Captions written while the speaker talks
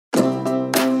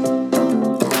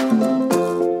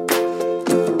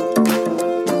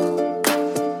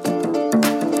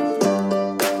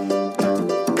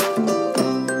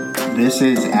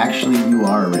This is Actually You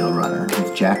Are a Real Runner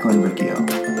with Jacqueline Riccio.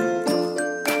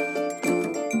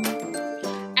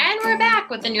 And we're back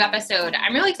with a new episode.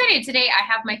 I'm really excited. Today I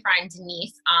have my friend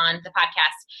Denise on the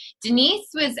podcast. Denise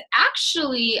was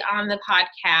actually on the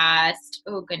podcast,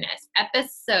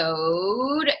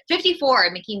 episode 54,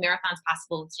 Making Marathons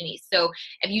Possible with Denise. So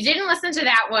if you didn't listen to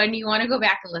that one, you want to go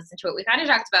back and listen to it. We kind of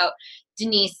talked about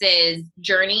Denise's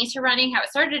journey to running, how it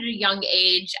started at a young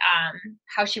age,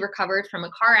 how she recovered from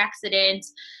a car accident,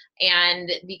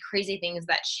 and the crazy things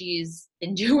that she's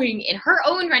been doing in her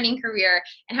own running career,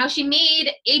 and how she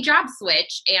made a job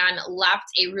switch and left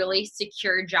a really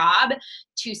secure job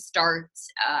to start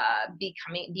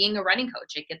being a running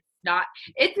coach.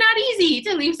 It's not easy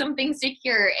to leave something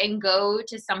secure and go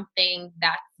to something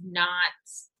that's not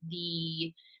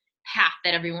the path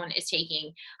that everyone is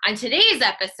taking. On today's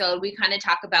episode, we kind of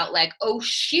talk about like, oh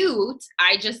shoot,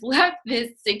 I just left this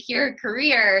secure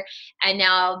career and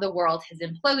now the world has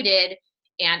imploded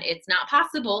and it's not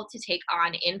possible to take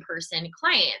on in-person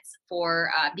clients for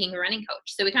being a running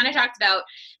coach. So we kind of talked about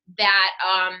that,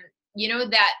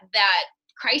 that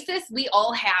crisis we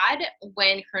all had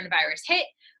when coronavirus hit,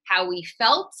 how we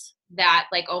felt that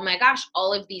like, oh my gosh,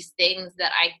 all of these things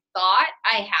that I thought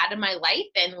I had in my life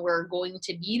and were going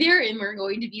to be there and were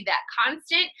going to be that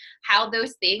constant, how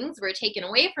those things were taken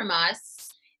away from us,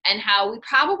 and how we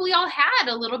probably all had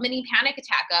a little mini panic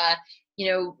attack,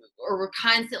 or we're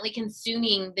constantly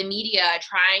consuming the media,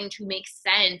 trying to make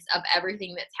sense of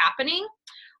everything that's happening.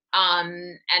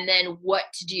 And then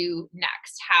what to do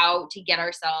next, how to get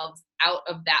ourselves out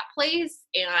of that place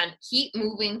and keep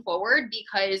moving forward,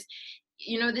 because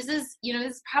this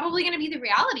is probably going to be the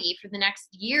reality for the next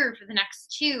year, for the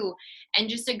next two, and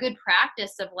just a good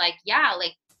practice of like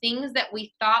things that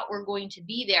we thought were going to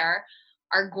be there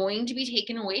are going to be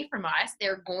taken away from us.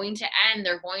 They're going to end,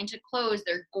 they're going to close,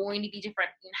 they're going to be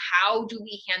different. And how do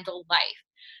we handle life?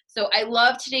 So I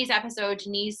love today's episode.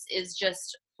 Denise is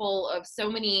just full of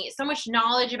so much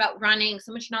knowledge about running,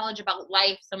 so much knowledge about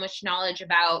life, so much knowledge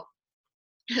about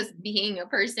just being a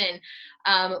person,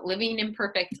 living an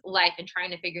imperfect life and trying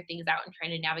to figure things out and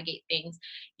trying to navigate things.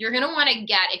 You're going to want to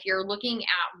get, if you're looking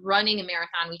at running a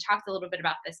marathon, we talked a little bit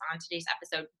about this on today's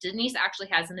episode. Denise actually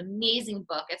has an amazing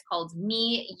book. It's called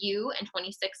Me, You, and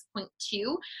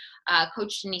 26.2,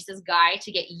 Coach Denise's Guide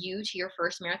to Get You to Your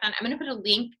First Marathon. I'm going to put a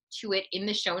link to it in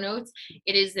the show notes.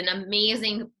 It is an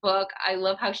amazing book. I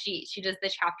love how she does the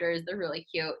chapters. They're really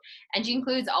cute. And she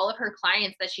includes all of her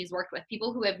clients that she's worked with,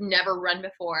 people who have never run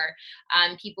before,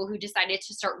 people who decided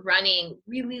to start running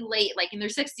really late, like in their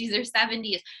 60s or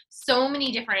 70s, so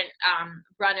many different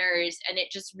runners. And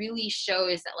it just really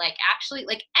shows that actually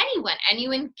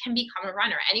anyone can become a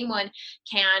runner. Anyone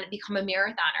can become a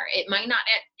marathoner. It might not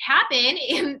happen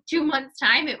in 2 months'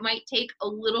 time. It might take a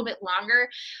little bit longer.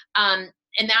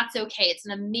 And that's okay. It's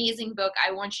an amazing book.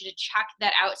 I want you to check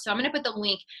that out. So I'm going to put the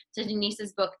link to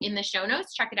Denise's book in the show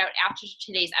notes. Check it out after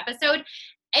today's episode.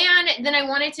 And then I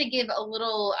wanted to give a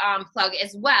little plug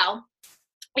as well.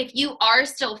 If you are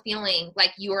still feeling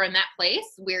like you are in that place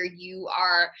where you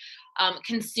are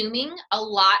consuming a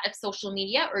lot of social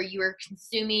media, or you are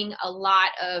consuming a lot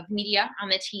of media on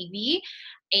the TV,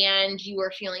 and you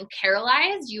are feeling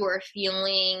paralyzed, you are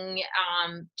feeling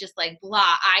just like blah,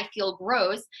 I feel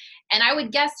gross. And I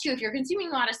would guess too, if you're consuming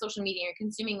a lot of social media, you're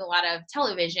consuming a lot of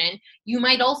television, you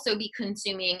might also be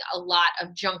consuming a lot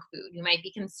of junk food. You might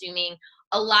be consuming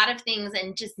a lot of things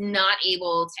and just not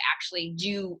able to actually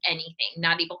do anything,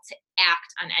 not able to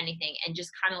act on anything, and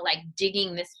just kind of like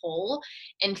digging this hole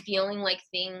and feeling like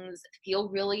things feel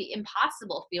really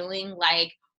impossible, feeling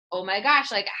like, oh my gosh,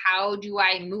 like how do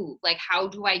I move? Like how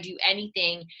do I do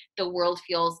anything? The world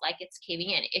feels like it's caving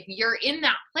in. If you're in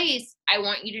that place, I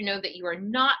want you to know that you are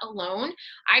not alone.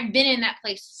 I've been in that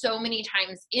place so many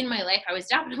times in my life. I was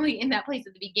definitely in that place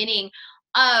at the beginning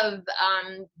of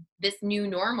this new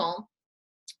normal.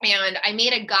 And I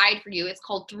made a guide for you. It's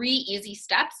called 3 Easy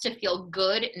Steps to Feel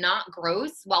Good, Not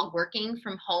Gross, while working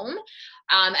from home.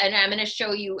 And I'm going to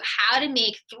show you how to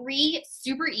make 3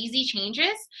 super easy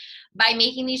changes. By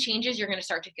making these changes, you're going to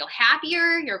start to feel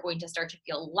happier. You're going to start to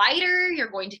feel lighter. You're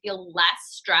going to feel less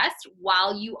stressed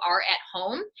while you are at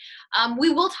home. We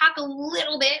will talk a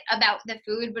little bit about the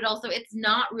food, but also it's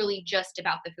not really just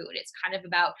about the food. It's kind of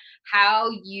about how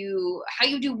you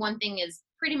do one thing is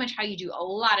pretty much how you do a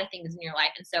lot of things in your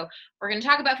life. And so we're going to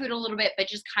talk about food a little bit, but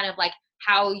just kind of like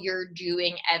how you're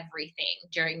doing everything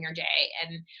during your day.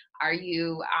 And are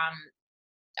you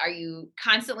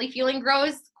constantly feeling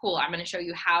gross? Cool. I'm going to show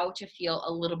you how to feel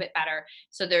a little bit better.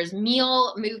 So there's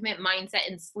meal, movement, mindset,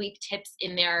 and sleep tips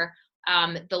in there.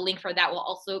 The link for that will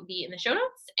also be in the show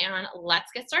notes. And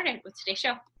let's get started with today's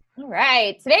show. All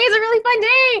right. Today is a really fun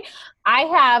day. I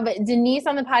have Denise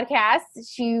on the podcast.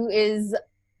 She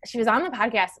was on the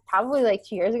podcast probably like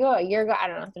 2 years ago, a year ago. I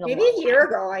don't know. It's been Maybe a year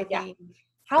ago, I think.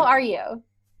 How are you?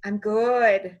 I'm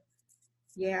good.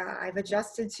 Yeah, I've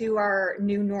adjusted to our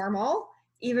new normal,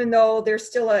 even though there's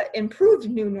still an improved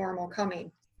new normal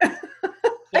coming. I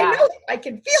know it. I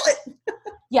can feel it.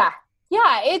 Yeah.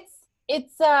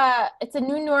 It's a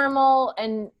new normal,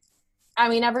 and I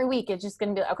mean, every week it's just going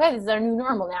to be like, okay, this is our new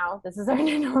normal now. This is our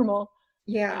new normal.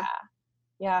 Yeah.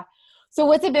 So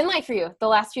what's it been like for you the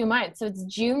last few months? So it's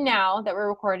June now that we're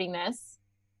recording this.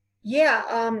 Yeah.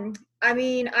 I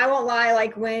mean, I won't lie.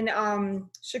 Like when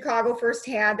Chicago first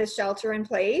had the shelter in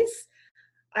place,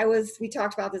 we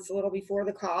talked about this a little before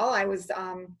the call. I was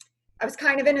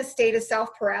kind of in a state of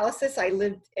self-paralysis. I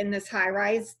lived in this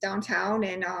high-rise downtown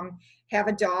and have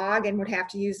a dog and would have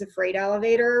to use the freight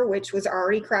elevator, which was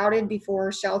already crowded before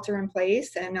shelter in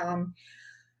place. And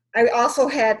I also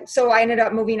I ended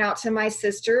up moving out to my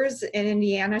sister's in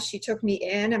Indiana. She took me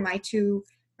in, and my two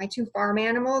farm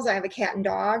animals. I have a cat and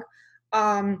dog.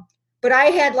 But I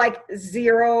had like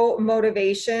zero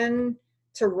motivation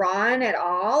to run at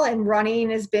all. And running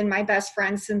has been my best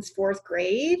friend since fourth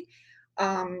grade.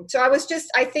 So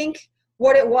I think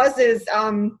what it was is,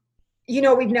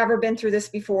 we've never been through this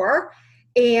before.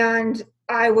 And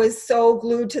I was so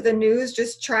glued to the news,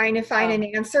 just trying to find an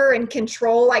answer and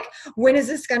control, like, when is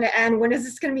this going to end? When is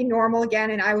this going to be normal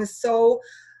again? And I was so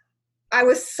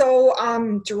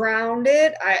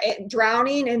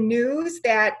drowning in news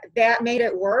that made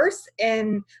it worse.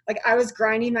 And like, I was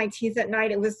grinding my teeth at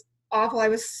night. It was awful. I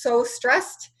was so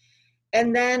stressed.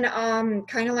 And then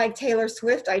kind of like Taylor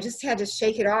Swift, I just had to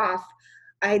shake it off.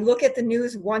 I look at the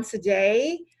news once a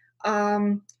day.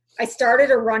 I started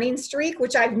a running streak,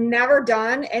 which I've never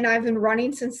done, and I've been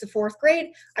running since the fourth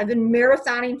grade. I've been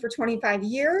marathoning for 25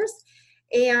 years,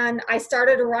 and I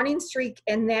started a running streak,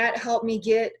 and that helped me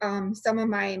get some of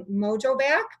my mojo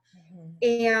back.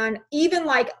 Mm-hmm. And even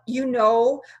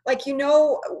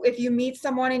if you meet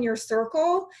someone in your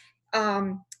circle,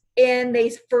 and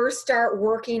they first start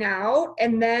working out,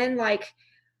 and then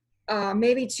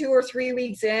maybe 2 or 3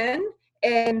 weeks in,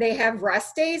 and they have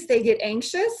rest days, they get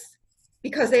anxious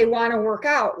because they want to work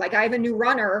out. Like, I have a new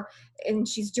runner, and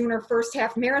she's doing her first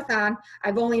half marathon.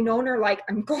 I've only known her,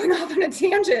 I'm going off on a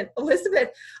tangent, Elizabeth.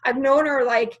 I've known her,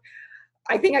 I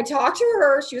think I talked to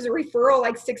her. She was a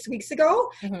referral 6 weeks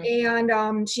ago. Mm-hmm.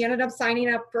 And she ended up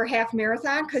signing up for a half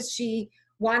marathon because she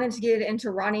wanted to get into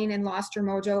running and lost her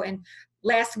mojo. And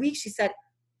last week she said,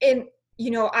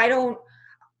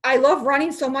 I love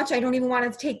running so much, I don't even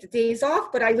want to take the days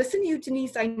off, but I listen to you,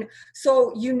 Denise,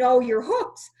 so you're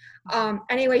hooked.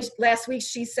 Anyway, last week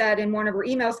she said in one of her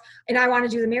emails, and I want to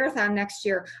do the marathon next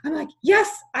year. I'm like,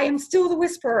 yes, I am still the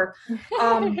whisperer.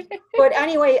 But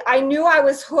anyway, I knew I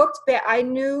was hooked. I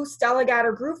knew Stella got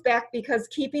her groove back because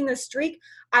keeping the streak,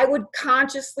 I would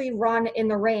consciously run in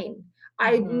the rain.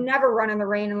 I never run in the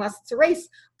rain unless it's a race,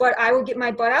 but I would get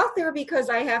my butt out there because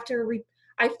I have to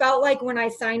I felt like when I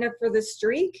signed up for the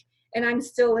streak, and I'm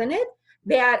still in it,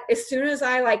 that as soon as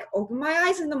I open my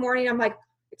eyes in the morning, I'm like,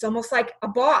 it's almost like a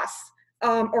boss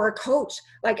or a coach.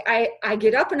 I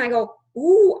get up and I go,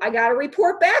 ooh, I got to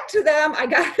report back to them. I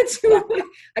got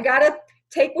to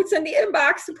take what's in the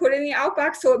inbox and put it in the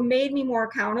outbox. So it made me more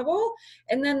accountable.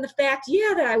 And then the fact,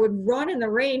 that I would run in the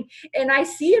rain, and I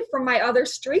see it from my other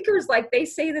streakers, they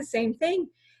say the same thing.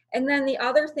 And then the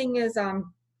other thing is,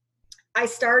 I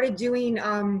started doing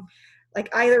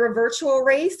either a virtual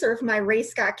race, or if my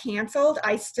race got canceled,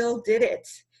 I still did it.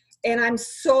 And I'm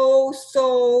so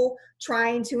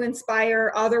trying to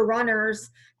inspire other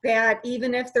runners that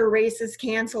even if their race is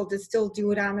canceled, to still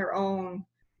do it on their own.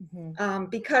 Mm-hmm.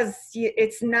 Because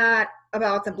it's not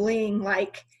about the bling.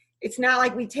 It's not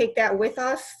like we take that with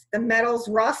us. The medals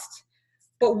rust.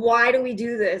 But why do we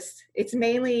do this? It's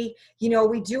mainly,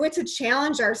 we do it to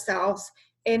challenge ourselves.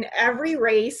 In every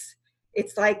race,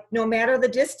 it's no matter the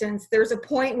distance, there's a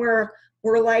point where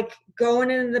we're going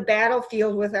into the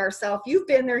battlefield with ourselves. You've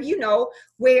been there,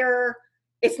 where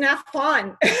it's not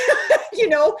fun.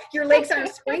 Your legs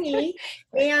aren't springy,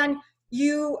 and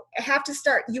you have to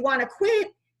you want to quit,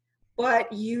 but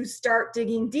you start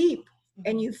digging deep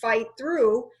and you fight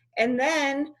through, and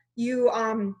then you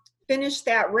finish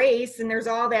that race, and there's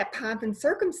all that pomp and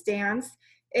circumstance,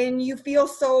 and you feel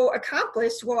so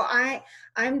accomplished. Well,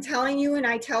 I'm telling you, and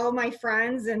I tell my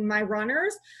friends and my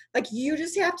runners, you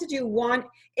just have to do one.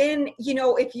 And,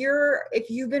 if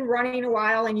you've been running a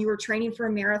while and you were training for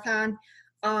a marathon,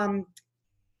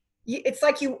 it's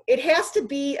it has to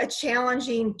be a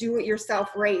challenging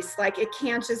do-it-yourself race. It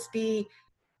can't just be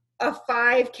a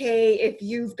 5K if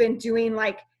you've been doing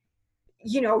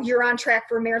you're on track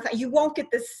for a marathon. You won't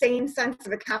get the same sense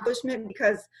of accomplishment,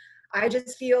 because I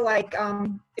just feel like,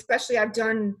 especially I've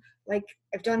done 3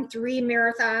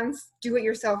 marathons,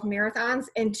 do-it-yourself marathons,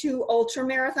 and 2 ultra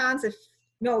marathons.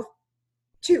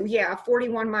 2, yeah, a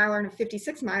 41 miler and a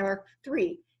 56 miler,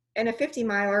 3, and a 50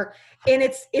 miler. And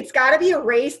it's got to be a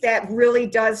race that really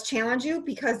does challenge you,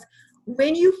 because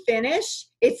when you finish,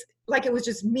 it's like it was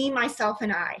just me, myself,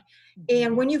 and I.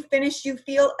 And when you finish, you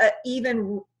feel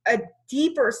a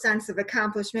deeper sense of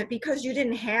accomplishment, because you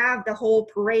didn't have the whole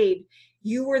parade.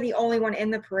 You were the only one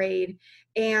in the parade.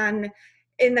 And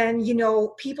then,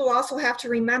 people also have to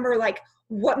remember, like,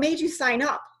 what made you sign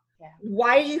up? Yeah.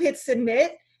 Why did you hit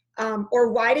submit?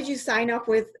 Or why did you sign up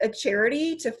with a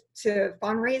charity to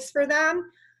fundraise for them?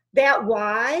 That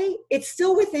why, it's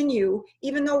still within you,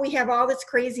 even though we have all this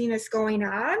craziness going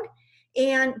on.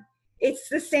 And it's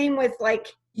the same with, like,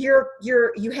 you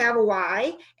have a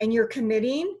why, and you're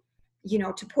committing,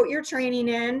 to put your training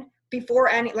in before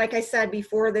like I said,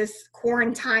 before this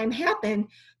quarantine happened.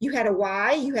 You had a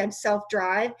why, you had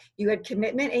self-drive, you had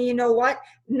commitment. And you know what?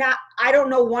 I don't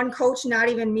know one coach, not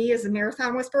even me as a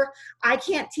Marathon Whisperer, I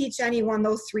can't teach anyone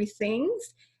those 3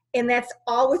 things. And that's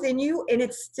all within you, and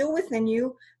it's still within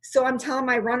you. So I'm telling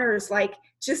my runners, like,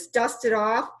 just dust it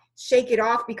off, shake it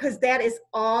off, because that is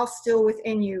all still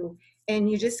within you. And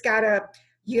you just gotta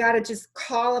just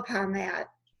call upon that.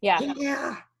 Yeah.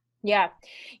 Yeah.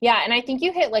 Yeah. And I think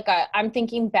you hit I'm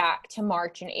thinking back to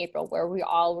March and April, where we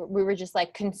were just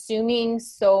like consuming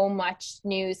so much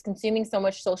news, consuming so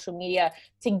much social media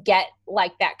to get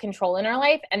like that control in our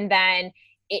life. And then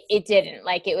it didn't,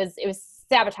 like, it was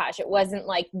sabotage. It wasn't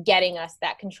like getting us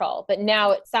that control. But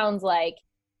now it sounds like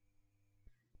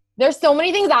there's so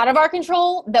many things out of our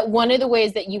control, that one of the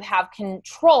ways that you have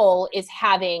control is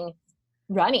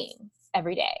running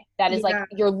every day. That is like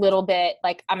your little bit,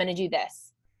 like, I'm going to do this.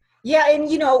 Yeah. And,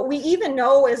 we even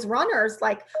know as runners,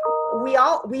 like, we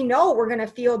know we're going to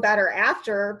feel better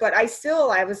after, but I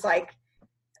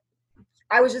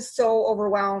was just so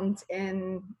overwhelmed.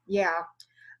 And yeah.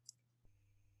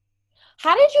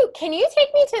 Can you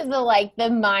take me to the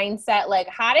mindset, like,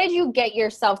 how did you get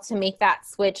yourself to make that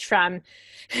switch from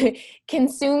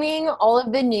consuming all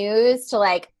of the news to,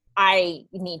 like, I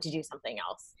need to do something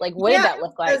else? Like, what did that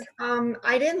look like?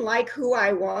 I didn't like who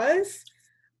I was.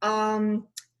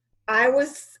 I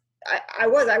was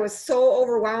so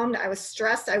overwhelmed. I was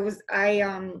stressed. Like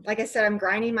I said, I'm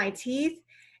grinding my teeth,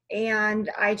 and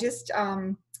I just,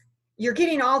 you're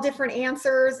getting all different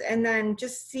answers, and then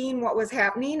just seeing what was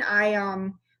happening.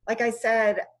 Like I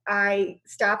said, I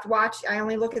stopped watching. I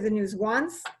only look at the news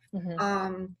once.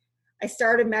 Mm-hmm. I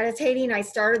started meditating. I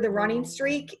started the running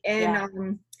streak,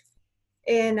 and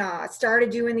started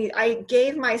doing I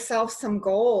gave myself some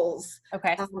goals.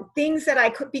 Okay. Things that I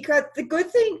could, because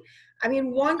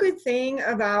one good thing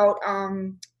about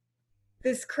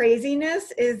this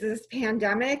craziness is this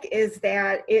pandemic is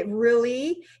that it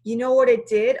really, what it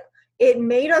did? It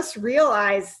made us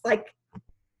realize, like,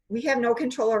 we have no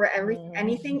control over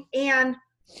anything, and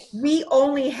we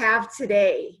only have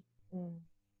today.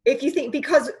 If you think,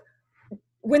 because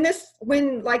when the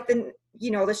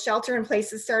shelter in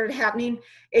places started happening,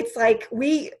 it's like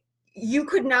you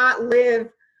couldn't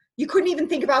even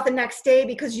think about the next day,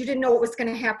 because you didn't know what was going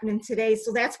to happen in today.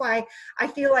 So that's why I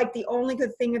feel like the only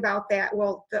good thing about that,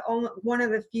 one of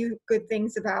the few good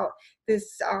things about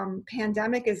this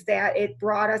pandemic, is that it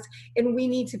brought us, and we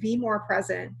need to be more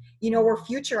present. We're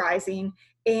futurizing,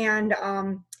 and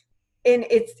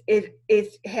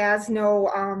it has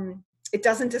no, it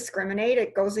doesn't discriminate.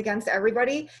 It goes against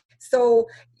everybody. So,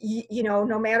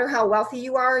 no matter how wealthy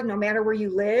you are, no matter where you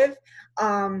live,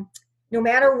 no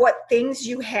matter what things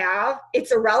you have,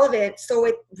 it's irrelevant. So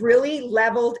it really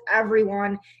leveled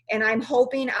everyone. And I'm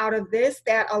hoping out of this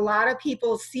that a lot of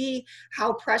people see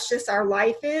how precious our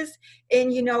life is.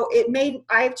 And,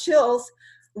 I have chills,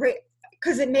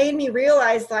 because it made me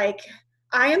realize, like,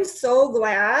 I am so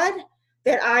glad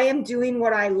that I am doing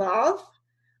what I love.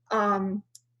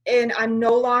 And I'm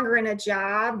no longer in a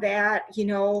job that,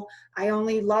 I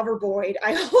only loverboyed.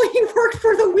 I only worked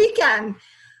for the weekend.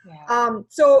 Yeah.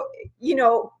 So,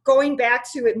 going back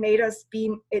to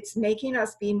it's making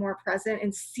us be more present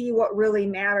and see what really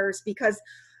matters, because,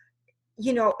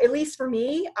 at least for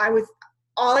me,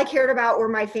 all I cared about were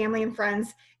my family and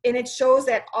friends. And it shows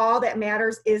that all that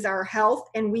matters is our health,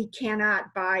 and we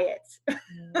cannot buy it.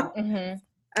 Mm-hmm.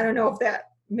 I don't know if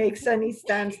that makes any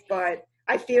sense, but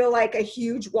I feel like a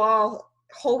huge wall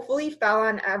hopefully fell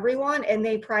on everyone, and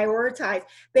they prioritize.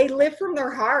 They live from their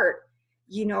heart.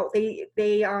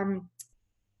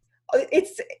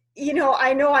 you know,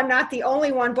 I know I'm not the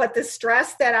only one, but the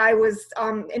stress that I was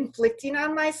inflicting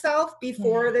on myself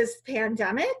before this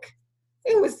pandemic,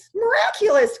 it was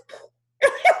miraculous.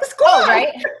 It was gone. Oh,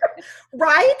 right.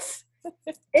 Right?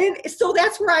 And so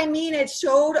that's where I mean, it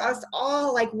showed us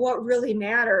all like what really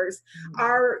matters.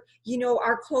 Our, you know,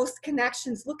 our close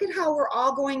connections. Look at how we're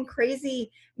all going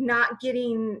crazy, not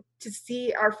getting to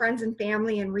see our friends and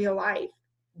family in real life.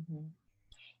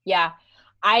 Yeah.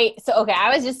 I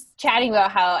was just chatting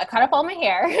about how I cut up all my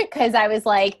hair because I was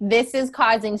like, this is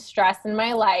causing stress in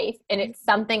my life and it's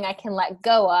something I can let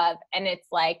go of. And it's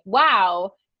like,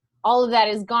 wow, all of that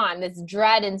is gone. This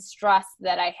dread and stress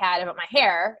that I had about my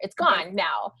hair, it's gone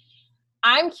now.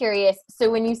 I'm curious. So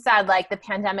when you said like the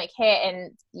pandemic hit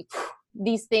and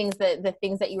these things, the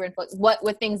things that you were inflicted,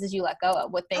 what things did you let go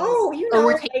of? What things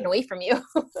were taken away from you?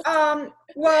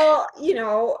 Well, you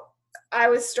know, I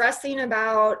was stressing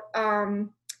about,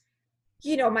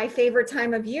 you know, my favorite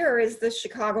time of year is the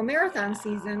Chicago Marathon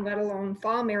season, let alone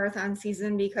fall marathon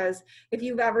season, because if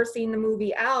you've ever seen the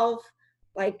movie Elf,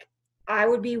 like I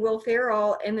would be Will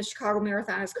Ferrell in the Chicago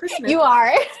Marathon as Christmas. You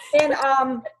are. And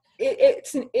I'm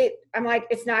like,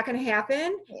 it's not going to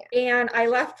happen. Yeah. And I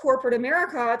left corporate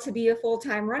America to be a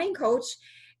full-time running coach.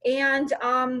 And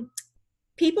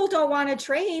people don't want to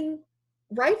train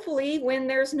rightfully when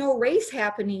there's no race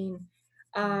happening.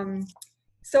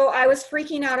 So I was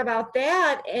freaking out about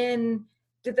that, and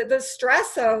the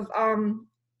stress of,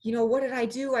 you know, what did I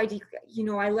do?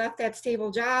 I left that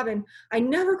stable job, and I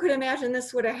never could imagine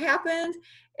this would have happened.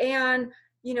 And,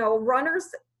 you know, runners,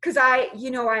 because I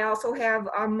also have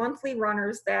monthly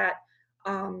runners that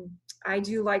I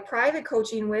do like private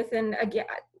coaching with, and again,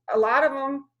 a lot of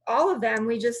them, all of them,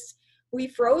 we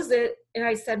froze it, and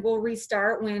I said we'll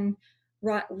restart when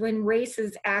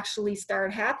races actually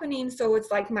start happening. So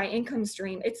it's like my income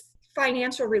stream. It's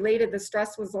financial related. The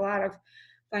stress was a lot of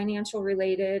financial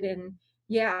related, and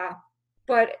yeah.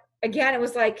 But again, it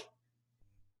was like,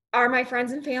 are my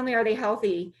friends and family, are they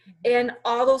healthy? And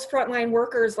all those frontline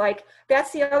workers, like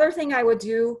that's the other thing I would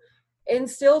do and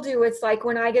still do. It's like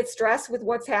when I get stressed with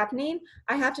what's happening,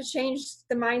 I have to change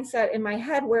the mindset in my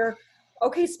head where,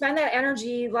 okay, spend that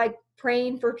energy like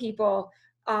praying for people.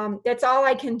 That's all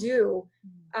I can do.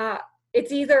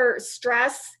 It's either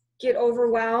stress, get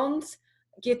overwhelmed,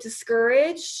 get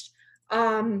discouraged,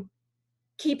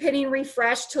 keep hitting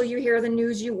refresh till you hear the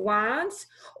news you want,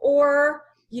 or,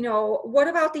 you know, what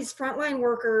about these frontline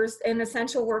workers and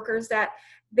essential workers that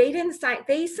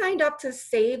they signed up to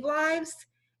save lives,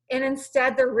 and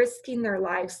instead they're risking their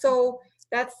lives. So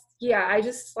that's, yeah, I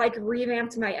just like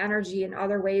revamped my energy in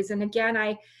other ways. And again,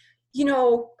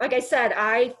 like I said,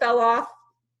 I fell off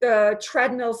the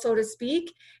treadmill, so to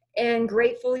speak, and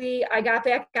gratefully I got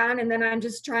back on, and then I'm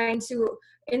just trying to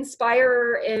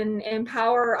inspire and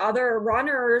empower other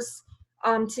runners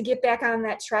to get back on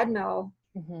that treadmill,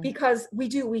 because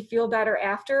we feel better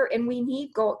after, and we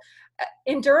need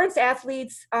endurance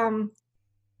athletes.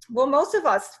 Well, most of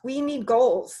us, we need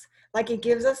goals. Like it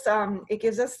gives us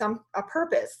a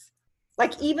purpose.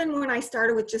 Like even when I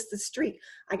started with just the streak,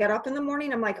 I got up in the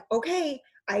morning, I'm like, okay,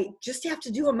 I just have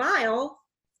to do a mile,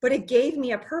 but it gave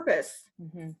me a purpose.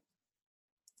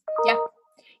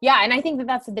 Yeah. And I think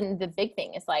that's been the big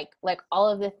thing, is like all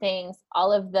of the things,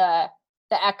 all of the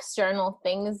external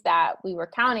things that we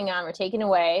were counting on were taken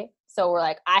away. So we're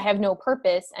like, I have no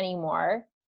purpose anymore.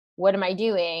 What am I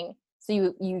doing?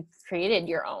 So you created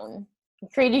your own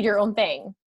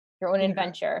thing, your own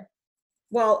adventure.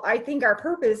 Well, I think our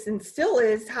purpose and still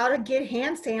is how to get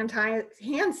hand sanitizer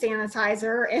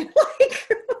and like,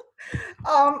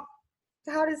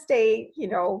 how to stay, you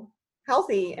know,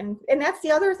 healthy. And that's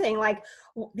the other thing. Like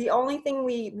the only thing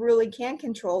we really can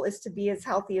control is to be as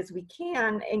healthy as we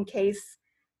can in case,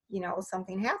 you know,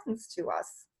 something happens to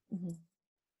us.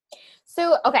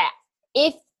 So, okay,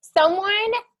 if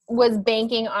someone was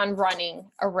banking on running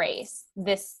a race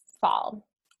this fall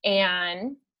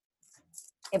and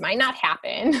it might not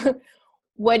happen,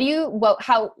 what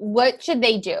should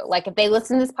they do? Like if they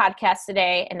listen to this podcast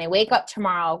today and they wake up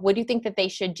tomorrow, what do you think that they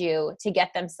should do to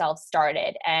get themselves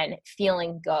started and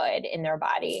feeling good in their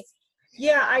body?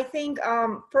 Yeah, I think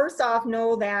first off,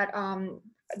 know that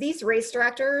these race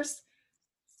directors,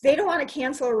 they don't want to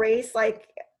cancel a race. Like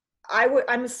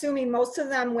I'm assuming most of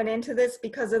them went into this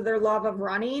because of their love of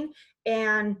running,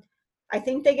 and I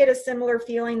think they get a similar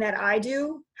feeling that I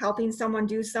do, helping someone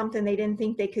do something they didn't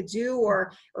think they could do,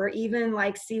 or even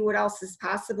like see what else is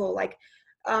possible. Like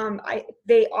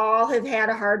they all have had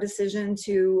a hard decision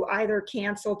to either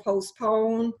cancel,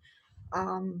 postpone.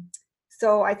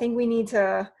 So I think we need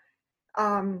to,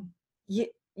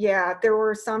 there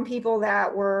were some people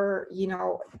that were, you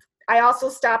know, also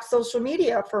stopped social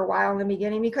media for a while in the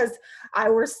beginning because I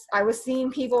was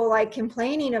seeing people like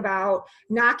complaining about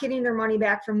not getting their money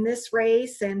back from this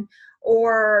race,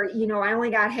 or I only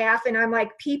got half, and I'm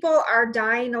like, people are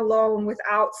dying alone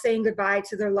without saying goodbye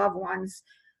to their loved ones.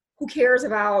 Who cares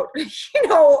about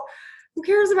who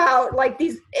cares about like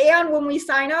these? And when we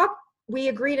sign up, we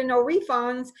agree to no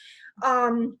refunds.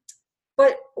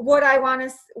 But what I want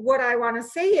to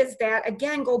say is that,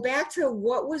 again, go back to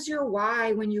what was your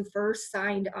why when you first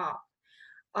signed up.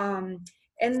 And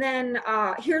then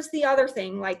here's the other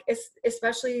thing, like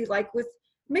especially like with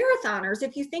marathoners,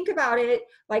 if you think about it,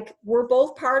 like we're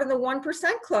both part of the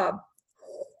 1% club,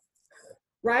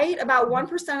 right? About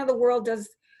 1% of the world does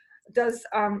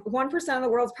 1% of the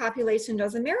world's population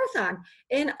does a marathon.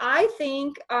 And I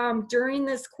think during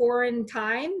this quarantine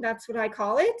time, that's what I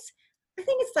call it, I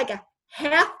think it's like a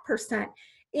 0.5%.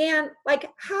 And like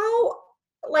how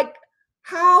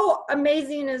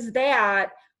amazing is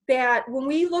that when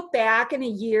we look back in a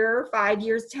year, 5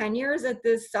 years, 10 years at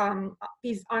this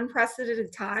these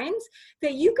unprecedented times,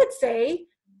 that you could say,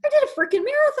 I did a freaking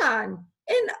marathon.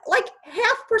 And like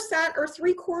 0.5% or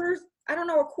 0.75%, I don't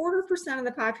know, 0.25% of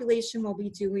the population will be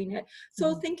doing it.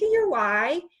 So think of your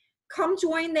why. Come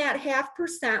join that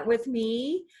 0.5% with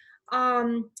me.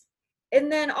 And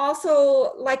then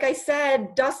also, like I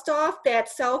said, dust off that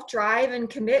self-drive and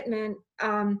commitment.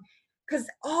 Because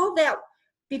all that,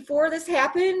 before this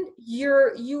happened,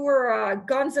 you were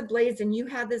guns a-blazing. You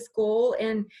had this goal.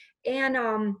 And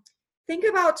think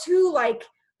about too, like,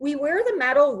 we wear the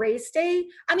medal race day.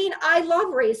 I mean, I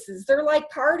love races. They're like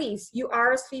parties. You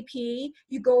RSVP,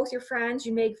 you go with your friends,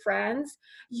 you make friends.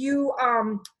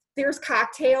 There's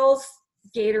cocktails,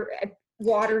 Gatorade,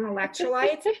 water and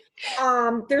electrolytes.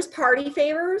 There's party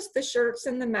favors, the shirts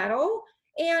and the medal.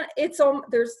 And it's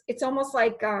almost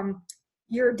like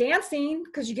you're dancing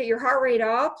because you get your heart rate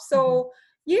up. So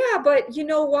yeah, but you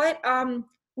know what?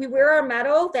 We wear our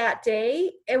medal that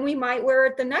day, and we might wear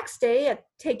it the next day at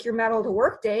Take Your Medal to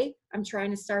Work Day. I'm trying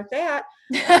to start that.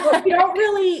 But we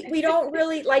don't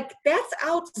really like, that's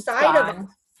outside of us.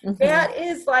 That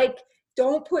is like,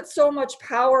 don't put so much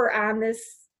power on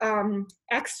this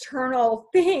external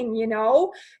thing,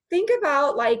 Think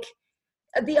about, like,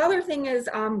 the other thing is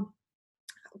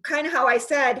kind of how I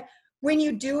said, when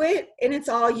you do it and it's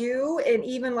all you, and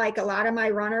even like a lot of my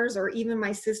runners, or even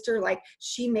my sister, like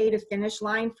she made a finish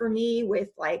line for me with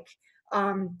like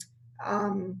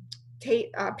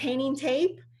painting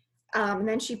tape, and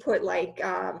then she put like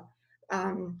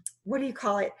what do you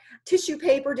call it, tissue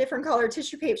paper, different color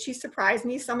tissue paper. She surprised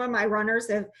me. Some of my runners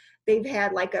they've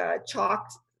had like a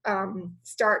chalked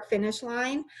start finish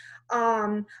line.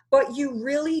 But you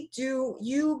really do,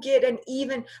 you get an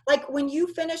even, like when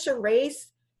you finish a race,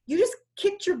 you just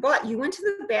kicked your butt. You went to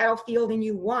the battlefield and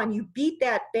you won. You beat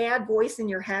that bad voice in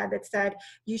your head that said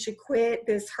you should quit,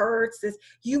 this hurts, this.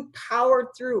 You powered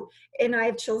through. And I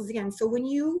have chills again. So when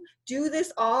you do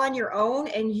this all on your own,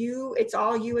 and it's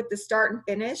all you at the start and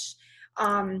finish,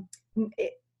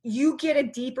 you get a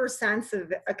deeper sense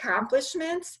of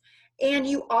accomplishments. And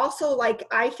you also, like,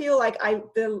 I feel like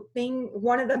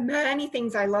one of the many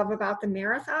things I love about the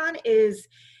marathon is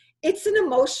it's an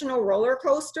emotional roller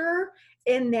coaster,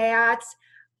 in that,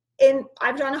 and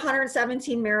I've done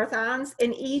 117 marathons,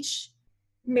 and each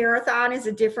marathon is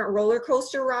a different roller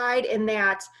coaster ride, in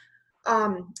that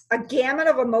a gamut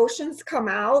of emotions come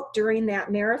out during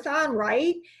that marathon,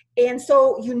 right? And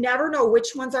so you never know which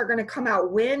ones are going to come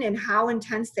out when and how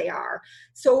intense they are.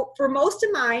 So for most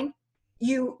of mine,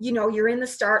 you're in the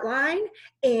start line,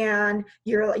 and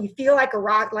you feel like a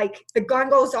rock, like the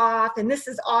gun goes off and this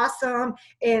is awesome,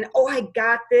 and oh, I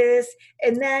got this.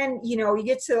 And then you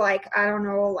get to, like, I don't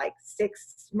know, like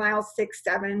 6 miles, 6,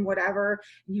 7, whatever,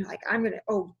 and you're like, I'm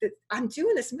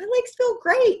doing this, my legs feel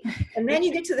great. And then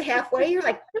you get to the halfway, you're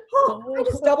like, oh, I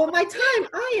just doubled my time,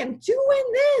 I am doing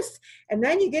this. And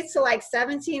then you get to like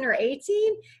 17 or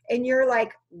 18, and you're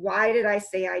like, why did I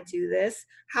say I do this?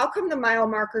 How come the mile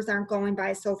markers aren't going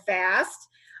by so fast?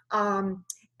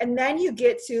 And then you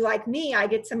get to, like me, I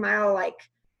get to mile like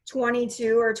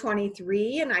 22 or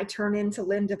 23, and I turn into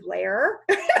Linda Blair.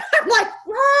 I'm like,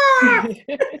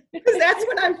 because that's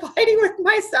when I'm fighting with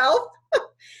myself.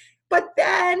 But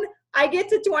then I get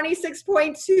to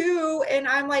 26.2, and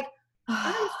I'm like,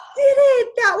 I did it.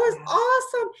 That was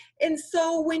awesome. And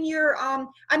so when you're,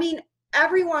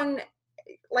 everyone,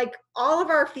 like, all of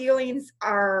our feelings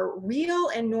are real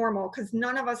and normal, because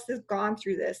none of us have gone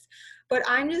through this. But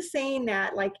I'm just saying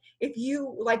that, like, if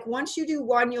you, like, once you do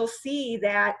one, you'll see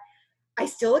that I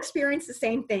still experience the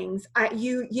same things.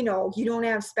 You don't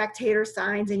have spectator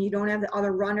signs and you don't have the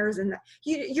other runners, and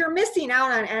you're missing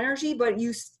out on energy, but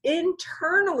you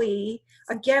internally,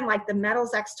 again, like the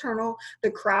medal's external,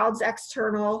 the crowd's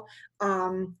external,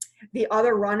 the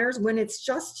other runners, when it's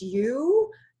just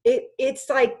you, it's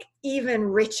like even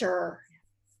richer.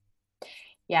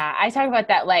 Yeah, I talk about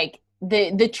that, like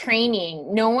the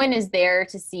training. No one is there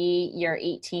to see your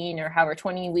 18 or however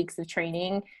 20 weeks of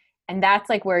training. And that's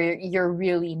like where you're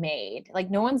really made. Like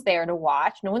no one's there to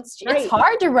watch. Right. It's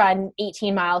hard to run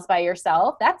 18 miles by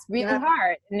yourself. That's really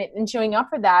hard. And showing up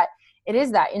for that, it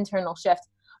is that internal shift.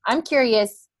 I'm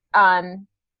curious,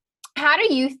 how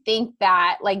do you think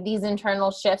that like these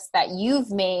internal shifts that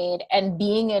you've made and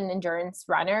being an endurance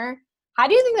runner, how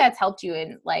do you think that's helped you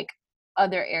in like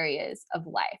other areas of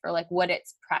life, or like what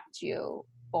it's prepped you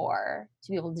for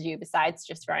to be able to do besides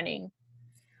just running?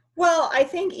 Well, I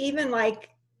think even like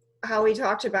how we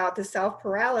talked about the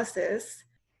self-paralysis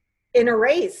in a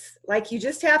race, like you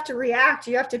just have to react.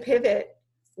 You have to pivot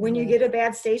when you get a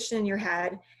bad station in your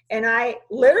head. And I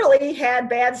literally had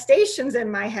bad stations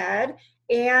in my head.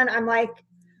 And I'm like,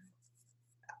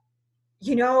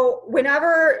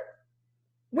 whenever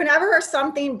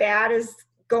something bad is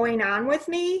going on with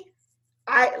me,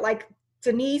 I like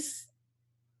Denise,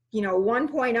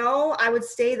 1.0, I would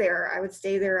stay there. I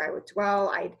would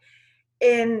dwell.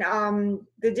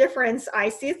 The difference, I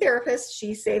see a therapist.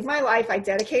 She saved my life. I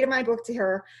dedicated my book to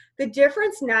her. The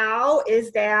difference now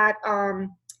is that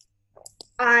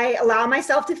I allow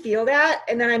myself to feel that,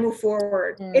 and then I move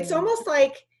forward. It's almost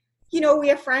like, we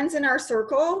have friends in our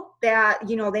circle that,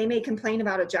 they may complain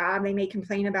about a job, they may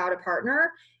complain about a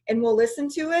partner, and we'll listen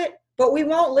to it, but we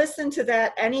won't listen to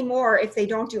that anymore if they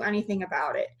don't do anything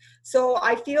about it. So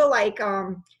I feel like,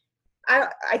 I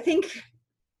think,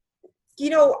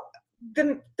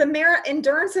 the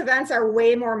endurance events are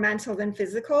way more mental than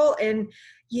physical, and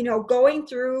going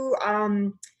through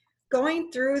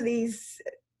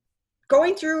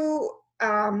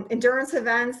endurance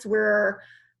events where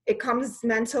it comes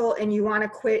mental and you want to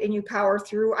quit and you power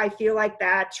through, I feel like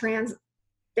that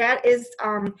is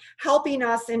helping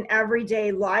us in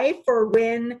everyday life, or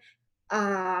when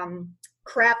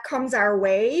crap comes our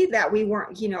way that we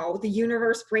weren't, the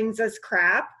universe brings us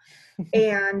crap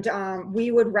and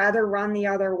we would rather run the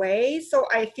other way. So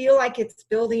I feel like it's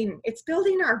building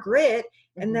our grit.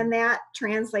 And then that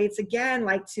translates again,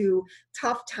 like to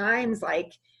tough times,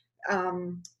 like,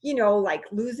 like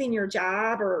losing your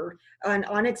job, or an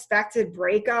unexpected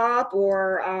breakup,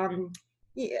 or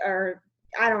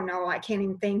I don't know, I can't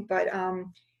even think, but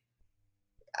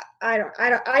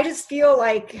I just feel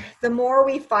like the more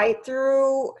we fight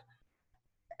through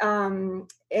in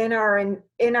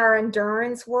our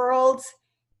endurance world,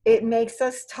 it makes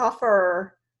us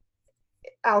tougher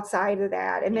outside of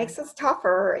that. It makes us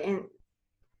tougher in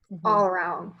all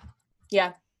around.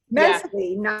 Yeah.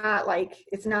 Mentally, not like,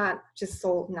 it's not just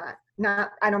soul,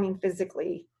 not, I don't mean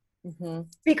physically.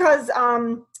 Because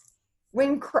I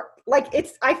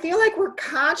feel like we're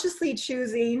consciously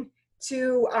choosing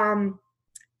to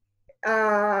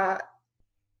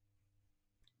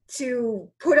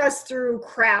put us through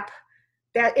crap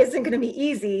that isn't going to be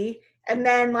easy. And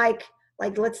then like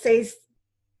let's say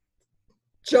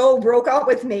Joe broke up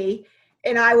with me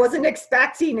and I wasn't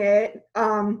expecting it,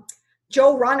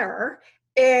 Joe Runner.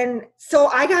 And so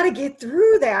I got to get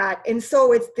through that. And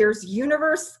so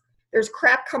there's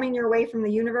crap coming your way from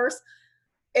the universe,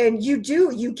 and you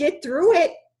get through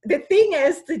it. The thing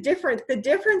is, the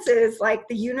difference is like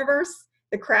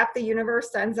the crap the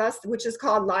universe sends us, which is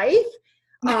called life.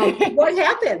 What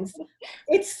happens?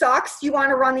 It sucks. You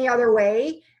want to run the other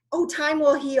way. Oh, time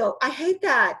will heal. I hate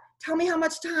that. Tell me how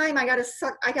much time I got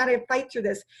to fight through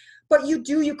this. But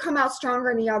you come out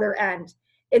stronger in the other end.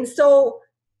 And so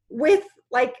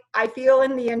I feel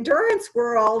in the endurance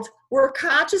world, we're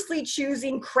consciously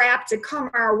choosing crap to come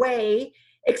our way,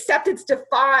 except it's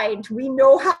defined. We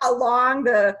know how long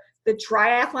the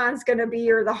triathlon's going to be,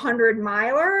 or the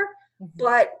 100-miler,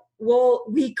 but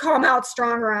we come out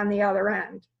stronger on the other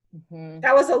end.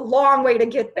 That was a long way to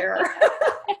get there.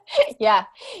 Yeah,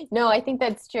 no, I think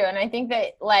that's true. And I think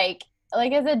that like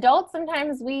as adults,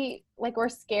 sometimes we're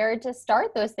scared to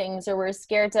start those things, or we're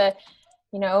scared to,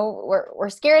 we're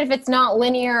scared if it's not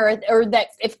linear, or that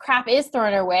if crap is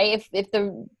thrown our way, if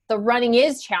the running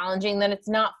is challenging, then it's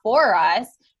not for us.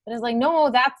 But it's like, no,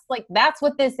 that's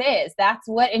what this is. That's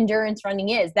what endurance running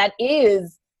is. That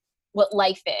is what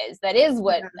life is. That is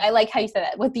what, I like how you said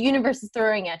that, what the universe is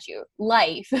throwing at you,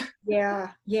 life.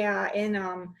 Yeah.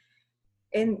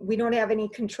 And we don't have any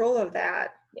control of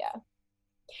that. Yeah.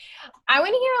 I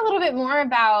want to hear a little bit more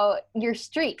about your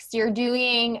streaks. You're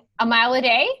doing a mile a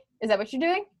day. Is that what you're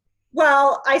doing?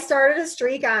 Well, I started a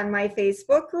streak on my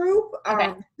Facebook group,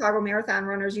 Okay. Chicago Marathon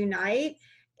Runners Unite.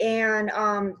 And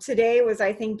today was,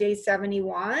 I think, day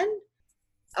 71.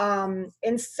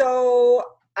 And so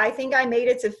I think I made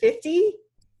it to 50.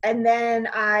 And then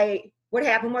what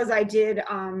happened was I did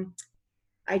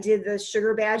the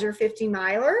Sugar Badger 50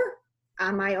 miler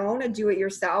on my own, and do it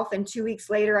yourself. And 2 weeks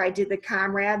later, I did the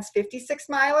Comrades 56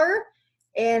 miler,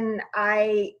 and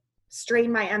I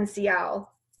strained my MCL.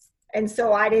 And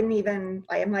so I've been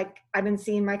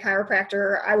seeing my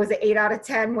chiropractor. I was an 8 out of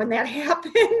 10 when that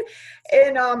happened.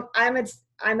 And now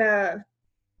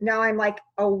I'm like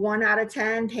a 1 out of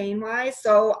 10 pain wise.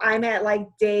 So I'm at I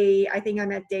think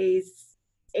I'm at days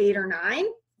 8 or 9.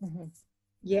 Mm-hmm.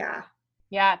 Yeah.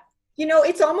 Yeah.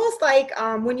 It's almost like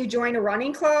when you join a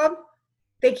running club,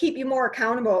 they keep you more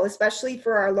accountable, especially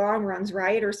for our long runs,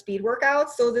 right? Or speed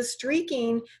workouts. So the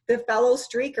fellow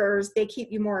streakers, they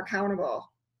keep you more accountable.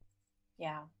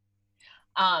 Yeah.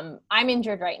 I'm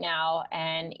injured right now.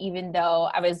 And even though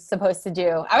I was supposed to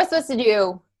do,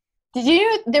 did you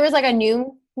know there was like a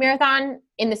new marathon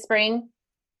in the spring?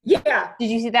 Yeah.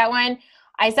 Did you see that one?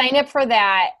 I signed up for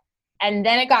that, and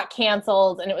then it got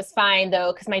canceled, and it was fine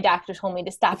though, because my doctor told me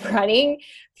to stop running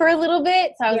for a little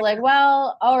bit. So I was like,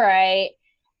 well, all right.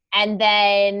 And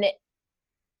then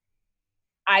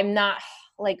I'm not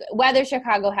like, whether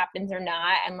Chicago happens or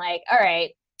not, I'm like, all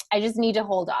right, I just need to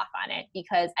hold off on it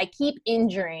because I keep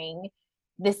injuring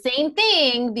the same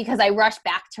thing because I rush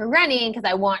back to running because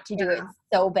I want to do it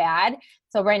so bad.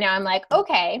 So right now I'm like,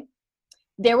 okay,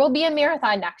 there will be a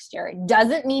marathon next year.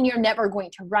 Doesn't mean you're never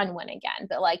going to run one again,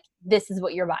 but like, this is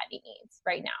what your body needs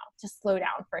right now. Just slow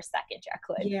down for a second,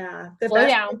 Jacqueline. Yeah. Slow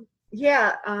down.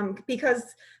 Yeah. Because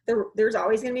there's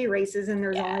always going to be races, and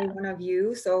there's only one of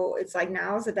you. So it's like,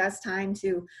 now is the best time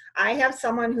I have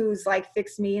someone who's like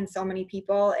fixed me and so many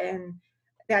people, and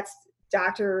that's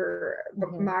Dr.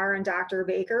 Mar and Dr.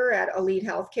 Baker at Elite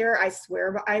Healthcare. I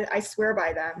swear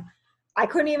by them. I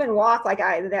couldn't even walk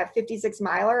that 56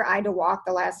 miler. I had to walk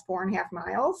the last 4.5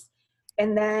 miles.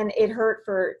 And then it hurt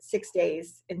for 6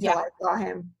 days until I saw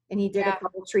him, and he did a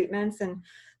couple treatments. And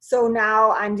so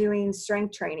now I'm doing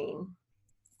strength training.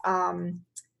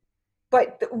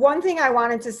 But one thing I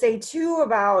wanted to say too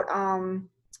about,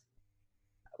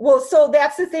 so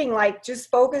that's the thing, like, just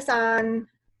focus on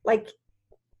like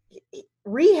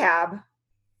rehab.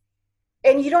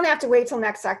 And you don't have to wait till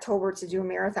next October to do a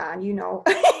marathon, It's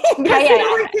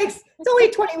only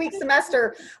a 20-week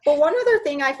semester. But one other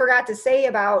thing I forgot to say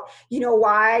about,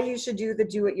 why you should do the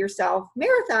do-it-yourself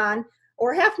marathon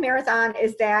or half marathon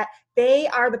is that they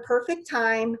are the perfect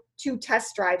time to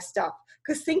test drive stuff.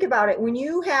 Because think about it, when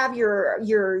you have your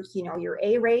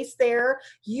A race there,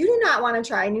 you do not want to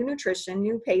try new nutrition,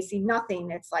 new pacing, nothing.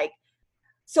 It's like,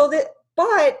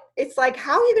 but it's like,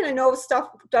 how are you going to know if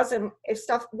stuff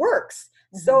works?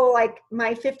 Mm-hmm. So like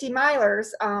my 50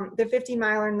 milers, the 50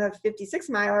 miler and the 56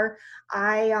 miler,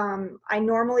 I'm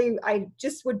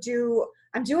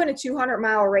doing a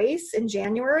 200-mile race in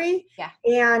January. Yeah.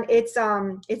 And it's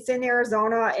in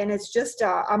Arizona, and it's just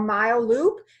a mile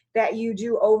loop that you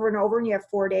do over and over, and you have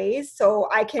 4 days. So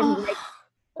I can,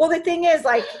 the thing is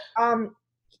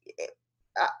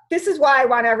this is why I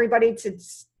want everybody to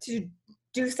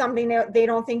do something that they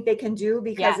don't think they can do,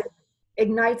 because it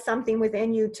ignites something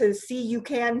within you to see you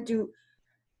can do.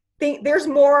 There's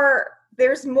more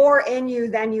in you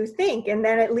than you think, and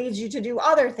then it leads you to do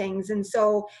other things. And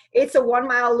so it's a 1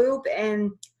 mile loop,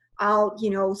 and I'll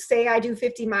say I do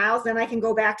 50 miles, then I can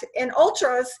go back to, and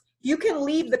ultras, you can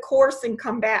leave the course and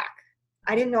come back.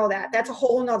 I didn't know that. That's a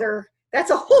whole nother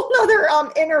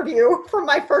interview from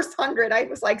my first 100. I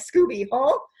was like, Scooby,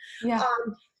 huh? Yeah.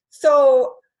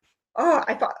 So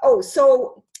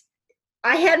I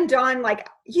hadn't done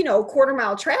quarter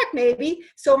mile track maybe.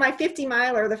 So my 50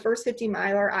 miler, the first 50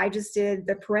 miler, I just did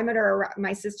the perimeter.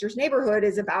 My sister's neighborhood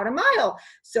is about a mile.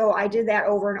 So I did that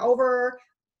over and over.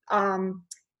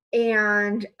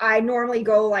 And I normally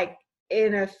go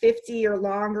in a 50 or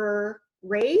longer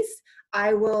race,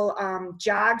 I will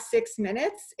jog 6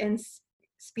 minutes and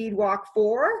speed walk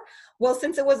 4. Well,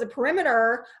 since it was a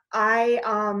perimeter, I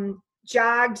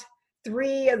jogged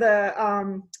three of the I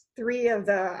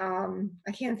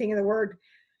can't think of the word.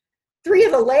 3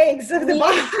 of the legs of the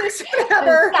box,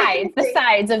 whatever. The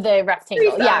sides of the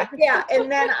rectangle. Yeah. And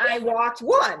then I walked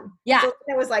 1. Yeah. So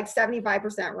it was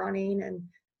 75% running and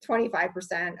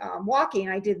 25% walking.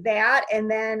 I did that.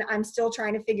 And then I'm still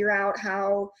trying to figure out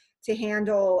how to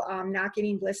handle not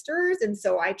getting blisters. And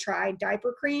so I tried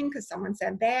diaper cream because someone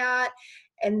said that.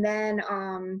 And then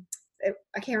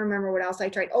I can't remember what else I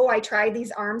tried. Oh, I tried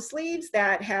these arm sleeves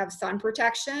that have sun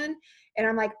protection. And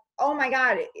I'm like, oh my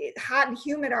God, it's hot and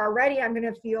humid already. I'm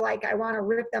going to feel like I want to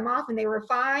rip them off. And they were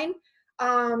fine.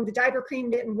 The diaper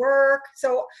cream didn't work.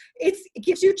 So it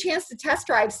gives you a chance to test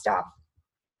drive stuff.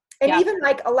 And even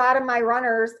like a lot of my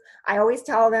runners, I always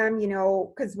tell them, you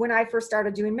know, because when I first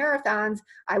started doing marathons,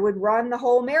 I would run the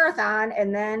whole marathon.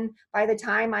 And then by the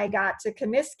time I got to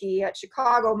Comiskey at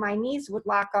Chicago, my knees would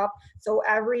lock up. So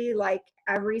every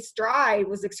stride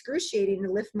was excruciating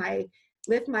to lift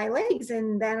my legs.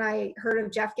 And then I heard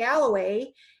of Jeff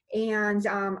Galloway, and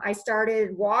I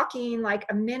started walking like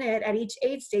a minute at each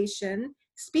aid station,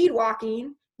 speed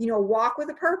walking, you know, walk with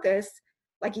a purpose.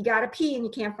 Like you got to pee and you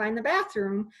can't find the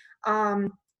bathroom.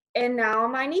 And now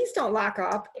my knees don't lock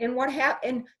up. And what happened?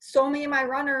 And so many of my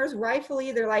runners,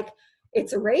 rightfully, they're like,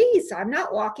 it's a race. I'm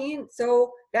not walking.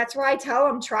 So that's why I tell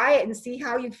them, try it and see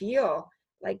how you feel.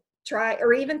 Like try,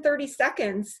 or even 30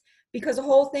 seconds, because the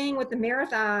whole thing with the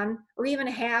marathon, or even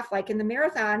a half, like in the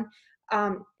marathon,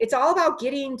 it's all about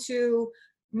getting to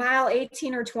mile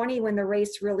 18 or 20 when the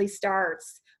race really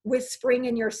starts with spring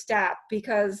in your step,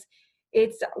 because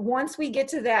it's once we get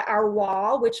to that, our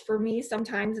wall, which for me,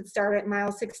 sometimes it started at mile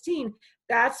 16,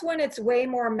 that's when it's way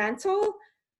more mental.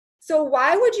 So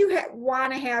why would you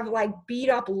want to have like beat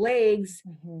up legs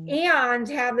and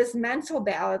have this mental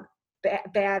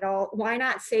battle? Why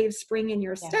not save spring in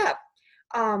your step?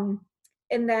 And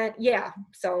then,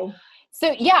 so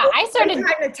I started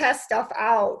trying to test stuff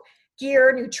out,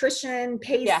 gear, nutrition,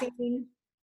 pacing.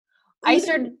 I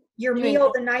started your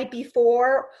meal the night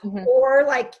before, or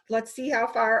like, let's see how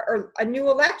far, or a new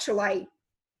electrolyte.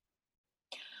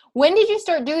 When did you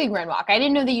start doing Run Walk? I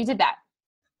didn't know that you did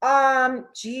that.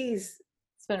 Geez.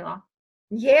 It's been a while.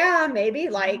 Yeah, maybe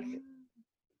like,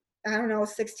 I don't know,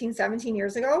 16, 17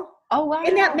 years ago. Oh, wow.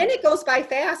 And that minute goes by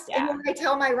fast. Yeah. And what I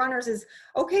tell my runners is,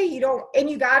 okay, you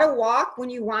got to walk when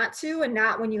you want to and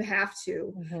not when you have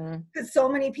to. Because so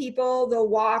many people, they'll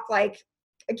walk like,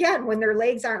 again, when their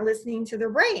legs aren't listening to their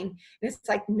brain. And it's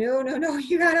like, no,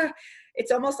 you gotta,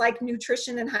 it's almost like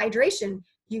nutrition and hydration.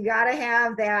 You gotta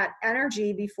have that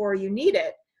energy before you need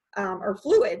it, or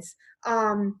fluids.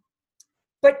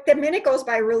 But the minute goes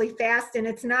by really fast, and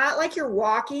it's not like you're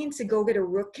walking to go get a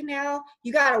root canal.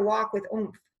 You gotta walk with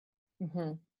oomph.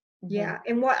 Yeah.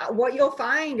 And what you'll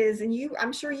find is, and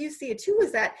I'm sure you see it too,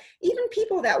 is that even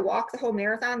people that walk the whole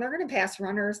marathon, they're going to pass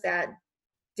runners that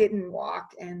didn't walk.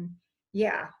 And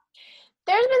there's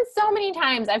been so many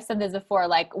times I've said this before,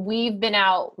 like we've been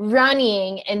out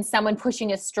running and someone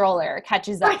pushing a stroller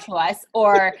catches up to us,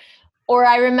 or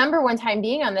I remember one time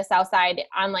being on the south side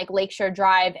on like Lakeshore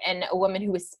Drive, and a woman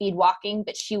who was speed walking,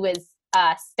 but she was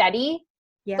steady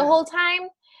the whole time.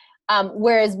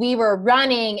 Whereas we were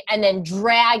running and then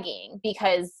dragging,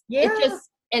 because it just,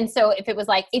 and so if it was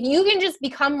like, if you can just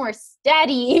become more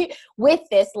steady with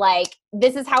this, like,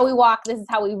 this is how we walk, this is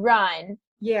how we run.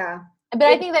 Yeah. But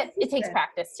I think that it takes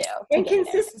practice too. And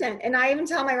consistent. And I even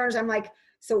tell my runners, I'm like,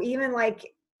 so even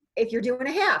like if you're doing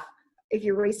a half, if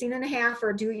you're racing in a half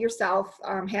or do it yourself,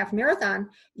 half marathon,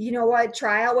 you know what,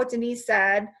 try out what Denise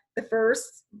said, the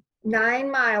first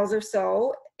 9 miles or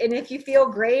so. And if you feel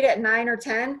great at 9 or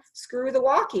 10, screw the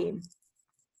walking.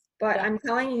 But I'm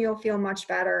telling you, you'll feel much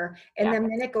better. And the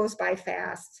minute goes by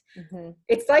fast.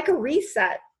 It's like a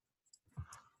reset.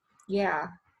 Yeah.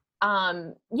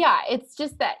 It's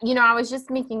just that, you know, I was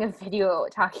just making a video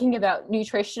talking about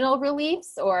nutritional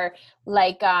reliefs, or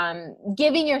like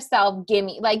give yourself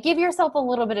a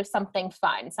little bit of something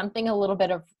fun, something a little bit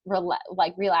of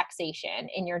relaxation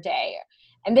in your day.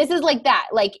 And this is like that.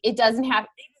 Like, it doesn't have,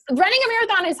 running a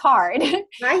marathon is hard.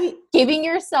 Right. Giving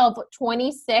yourself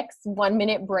 26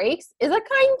 1-minute breaks is a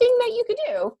kind thing that you could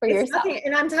do for yourself. Nothing.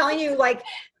 And I'm telling you, like,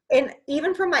 and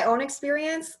even from my own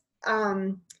experience,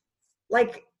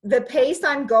 like the pace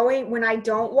I'm going when I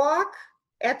don't walk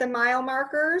at the mile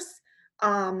markers,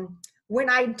 when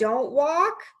I don't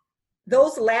walk,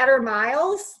 those latter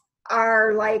miles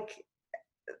are like,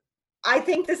 I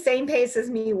think the same pace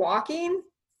as me walking.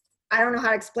 I don't know how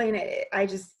to explain it.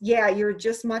 You're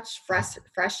just much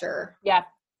fresher. Yeah.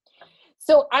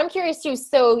 So I'm curious too.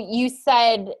 So you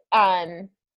said, I've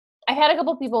had a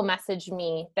couple people message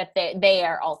me that they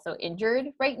are also injured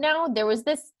right now. There was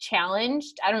this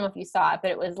challenge. I don't know if you saw it, but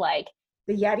it was like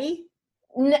the Yeti.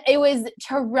 It was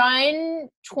to run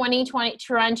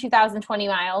 2020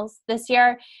 miles this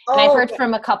year. And I've heard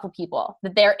from a couple people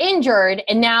that they're injured,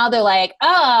 and now they're like,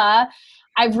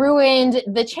 I've ruined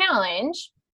the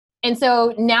challenge. And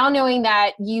so now knowing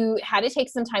that you had to take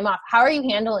some time off, how are you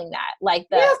handling that? Like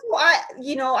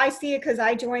I see it because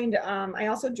I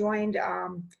also joined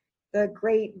the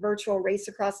great virtual Race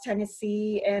Across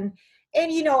Tennessee. And,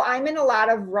 you know, I'm in a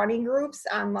lot of running groups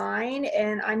online,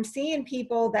 and I'm seeing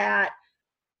people that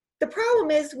the problem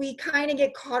is we kind of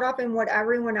get caught up in what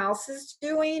everyone else is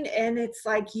doing. And it's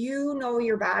like, you know,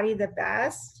 your body the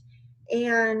best.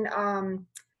 And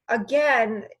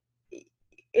again,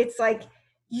 it's like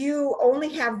you only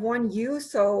have one you,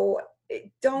 so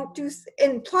don't do.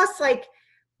 And plus, like,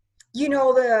 you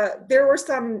know,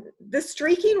 the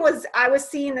streaking was, I was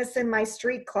seeing this in my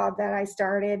street club that I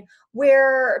started,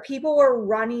 where people were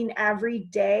running every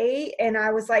day. And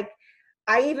I was like,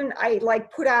 I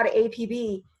like put out an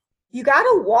APB. You got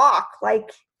to walk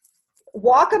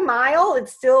a mile.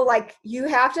 It's still like, you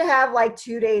have to have like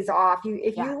 2 days off.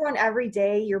 If you run every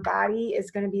day, your body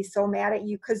is going to be so mad at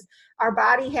you, because our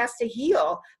body has to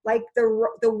heal. Like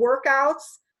the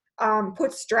workouts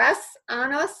put stress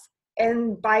on us.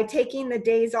 And by taking the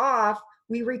days off,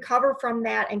 we recover from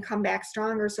that and come back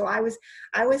stronger. So I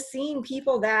was seeing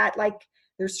people that like,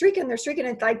 they're streaking.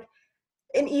 It's like,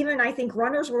 and even I think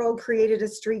Runner's World created a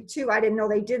streak too. I didn't know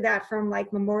they did that from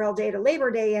like Memorial Day to Labor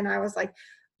Day. And I was like,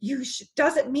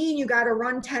 doesn't mean you got to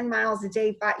run 10 miles a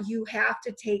day, but you have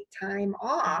to take time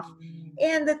off.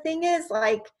 And the thing is,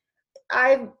 like,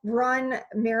 I've run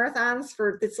marathons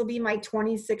this will be my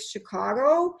 26th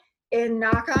Chicago, and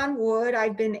knock on wood,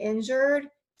 I've been injured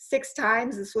 6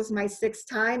 times. This was my 6th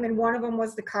time. And one of them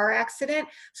was the car accident.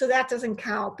 So that doesn't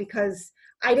count, because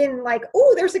I didn't like,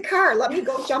 oh, there's a car, let me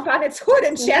go jump on its hood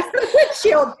and shatter the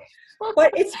windshield.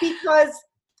 But it's because,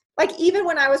 like, even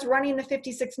when I was running the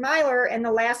 56 miler and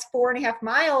the last 4.5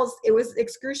 miles, it was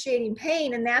excruciating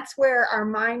pain. And that's where our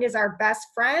mind is our best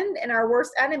friend and our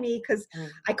worst enemy, because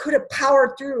I could have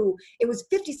powered through. It was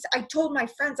 50. I told my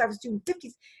friends I was doing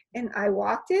 50s, and I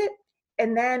walked it.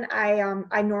 And then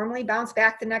I normally bounce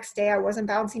back the next day. I wasn't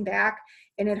bouncing back,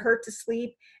 and it hurt to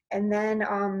sleep. And then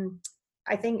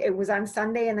I think it was on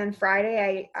Sunday, and then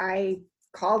Friday I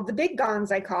called the big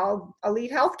guns. I called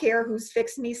Elite Healthcare, who's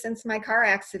fixed me since my car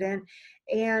accident.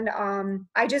 And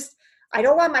I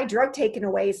don't want my drug taken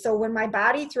away. So when my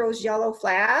body throws yellow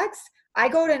flags, I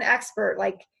go to an expert.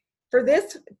 Like for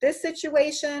this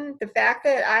situation, the fact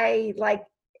that I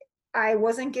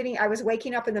was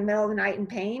waking up in the middle of the night in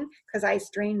pain because I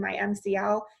strained my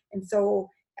MCL. And so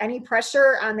any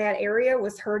pressure on that area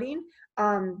was hurting.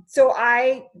 So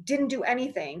I didn't do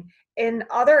anything. In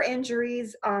other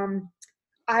injuries,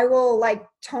 I will like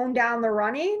tone down the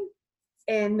running,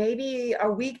 and maybe a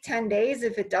week, 10 days,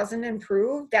 if it doesn't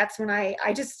improve, that's when I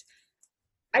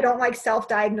don't like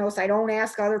self-diagnose. I don't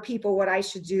ask other people what I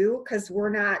should do, because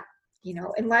we're not, you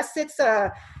know, unless it's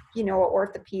an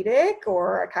orthopedic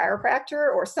or a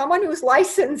chiropractor or someone who's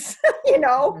licensed, you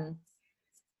know. Mm-hmm.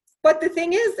 But the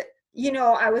thing is, you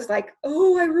know, I was like,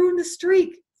 oh, I ruined the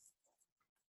streak.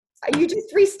 You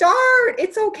just restart.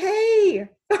 It's okay.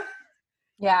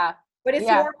 Yeah. But it's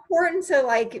more important to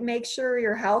like make sure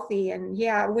you're healthy. And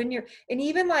and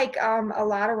even like a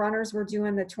lot of runners were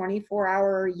doing the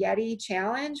 24-hour Yeti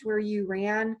challenge, where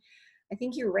I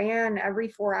think you ran every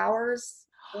 4 hours,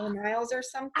 4 miles or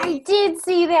something. I did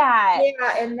see that.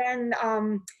 Yeah. And then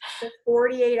the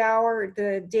 48-hour,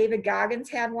 the David Goggins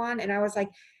had one, and I was like,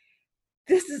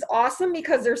 this is awesome,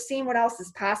 because they're seeing what else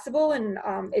is possible. And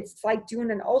it's like doing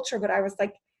an ultra, but I was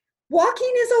like,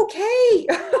 walking is okay.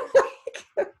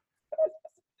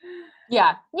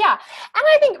 Yeah. And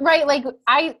I think, right, like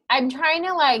I'm trying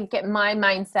to like get my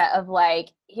mindset of like,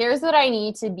 here's what I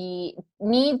need to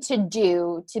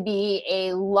do to be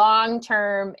a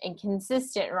long-term and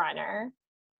consistent runner.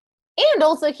 And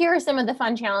also here are some of the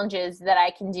fun challenges that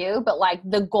I can do, but like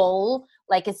the goal,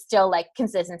 like, is still like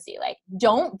consistency. Like,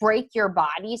 don't break your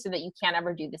body so that you can't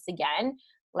ever do this again.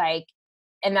 Like,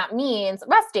 and that means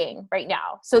resting right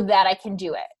now so that I can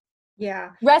do it.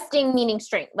 Yeah. Resting meaning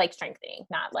strengthening,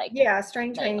 not like. Yeah.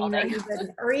 Strength training,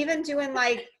 or even doing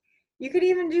like, you could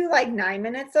even do like 9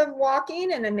 minutes of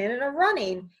walking and a minute of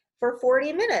running for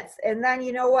 40 minutes. And then,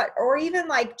 you know what, or even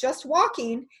like just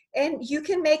walking, and you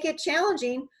can make it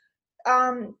challenging.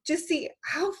 Just see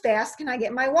how fast can I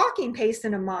get my walking pace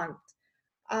in a month.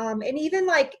 And even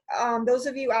like those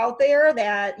of you out there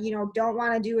that, you know, don't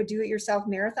want to do a do-it-yourself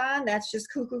marathon, that's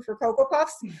just cuckoo for Cocoa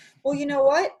Puffs. Well, you know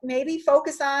what? Maybe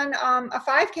focus on a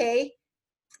 5K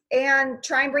and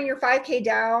try and bring your 5K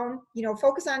down. You know,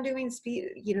 focus on doing speed,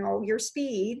 you know, your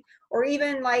speed, or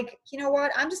even like, you know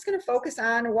what? I'm just going to focus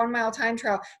on a 1 mile time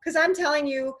trial. Because I'm telling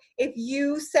you, if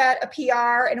you set a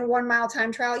PR in a 1 mile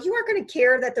time trial, you aren't going to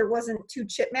care that there wasn't 2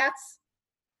 chip mats.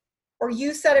 Or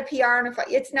you set a PR, and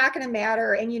it's not going to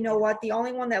matter. And you know what? The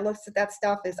only one that looks at that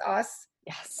stuff is us.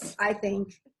 Yes. I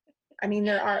think. I mean,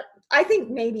 there are I think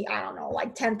maybe, I don't know,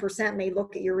 like 10% may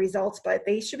look at your results, but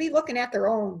they should be looking at their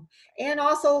own. And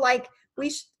also like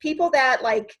people that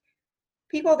like,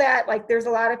 there's a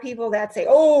lot of people that say,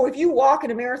 oh, if you walk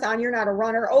in a marathon, you're not a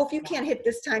runner. Oh, if you can't hit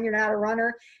this time, you're not a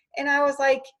runner. And I was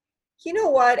like, you know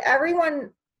what? Every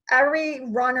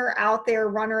runner out there,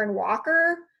 runner and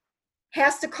walker,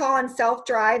 has to call on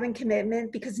self-drive and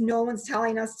commitment, because no one's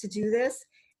telling us to do this.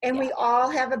 And we all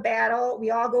have a battle.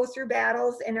 We all go through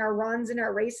battles in our runs and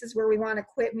our races where we want to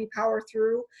quit and we power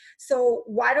through. So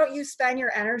why don't you spend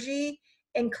your energy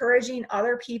encouraging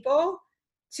other people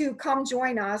to come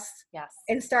join us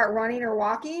and start running or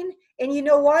walking? And you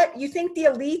know what? You think the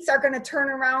elites are going to turn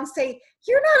around and say,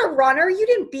 you're not a runner. You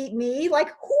didn't beat me. Like,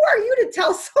 who are you to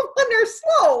tell someone they're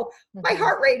slow? My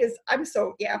heart rate is, I'm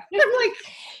like,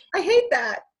 I hate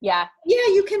that. Yeah.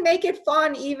 Yeah, you can make it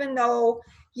fun, even though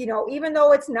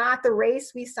it's not the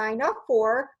race we signed up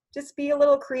for. Just be a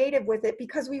little creative with it,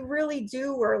 because we really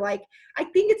do. We're like, I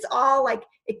think it's all like,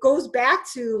 it goes back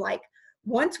to like,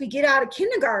 once we get out of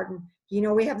kindergarten,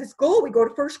 we have this goal, we go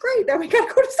to first grade, then we got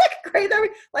to go to second grade, then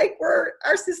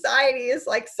our society is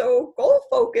like so goal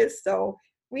focused, so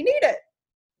we need it.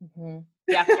 Mm-hmm.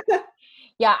 Yeah.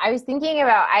 Yeah. I was thinking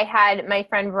about, I had my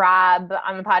friend Rob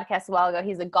on the podcast a while ago.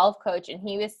 He's a golf coach, and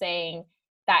he was saying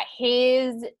that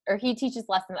he teaches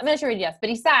lessons. I'm not sure what he does, but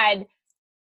he said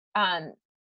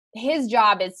his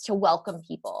job is to welcome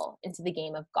people into the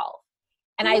game of golf.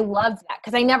 And I loved that,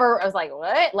 because I was like,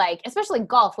 what? Like, especially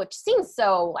golf, which seems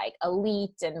so like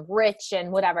elite and rich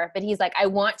and whatever. But he's like, I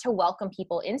want to welcome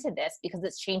people into this because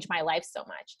it's changed my life so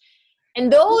much.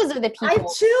 And those are the people. I have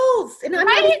chills, and I'm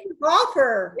not even a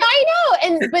golfer. I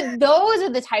know. But those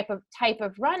are the type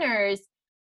of runners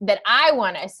that I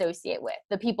want to associate with.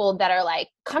 The people that are like,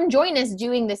 come join us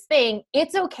doing this thing.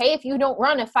 It's okay if you don't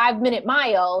run a 5-minute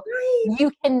mile.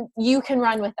 Right. You can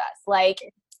run with us. Like,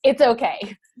 it's okay.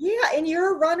 Yeah, and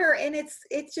you're a runner, and it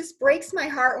just breaks my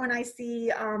heart when I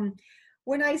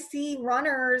see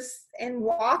runners and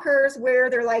walkers where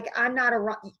they're like, I'm not a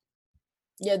run.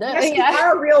 You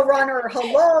are a real runner.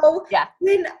 Hello. Yeah.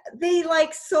 Then they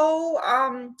like so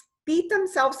beat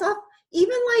themselves up.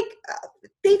 Even like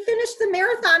they finish the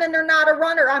marathon and they're not a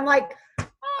runner. I'm like,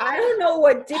 I don't know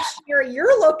what dictionary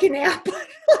you're looking at, but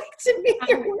like, to me,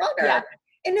 you're a runner. Yeah.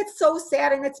 And it's so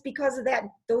sad, and it's because of that,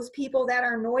 those people that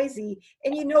are noisy.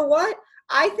 And you know what?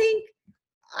 I think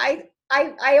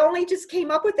I only just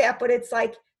came up with that, but it's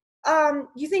like,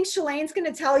 you think Shalane's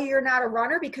going to tell you you're not a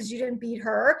runner because you didn't beat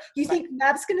her? You think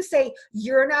Meb's going to say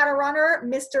you're not a runner,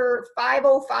 Mr.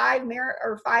 5:05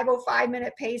 or 5:05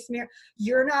 minute pace mirror?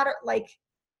 You're not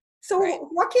so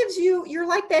what gives you're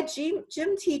like that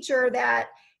gym teacher that,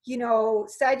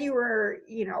 said you were,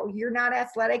 you're not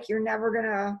athletic. You're never going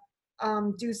to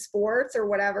do sports or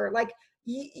whatever. Like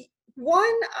you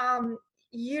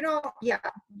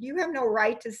have no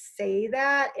right to say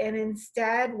that. And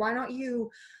instead, why don't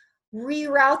you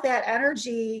reroute that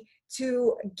energy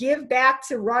to give back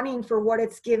to running for what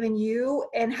it's given you,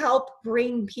 and help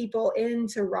bring people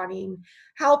into running,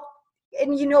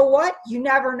 and you know what? You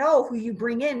never know who you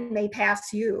bring in may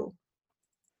pass you.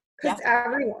 Because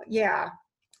everyone, yeah.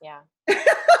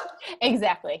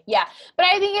 Exactly. Yeah. But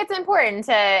I think it's important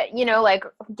to,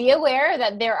 be aware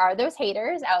that there are those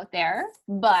haters out there,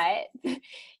 but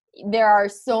there are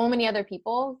so many other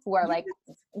people who are like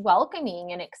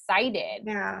welcoming and excited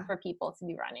for people to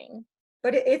be running.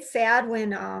 But it's sad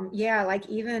when, like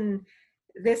even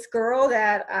this girl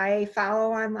that I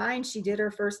follow online, she did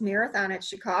her first marathon at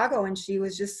Chicago, and she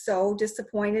was just so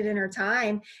disappointed in her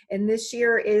time. And this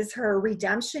year is her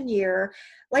redemption year.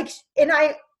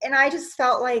 And I just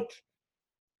felt like,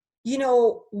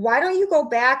 why don't you go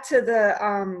back to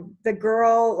the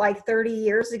girl like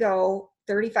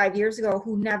 35 years ago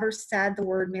who never said the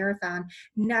word marathon,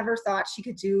 never thought she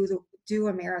could do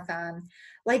a marathon.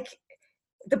 Like,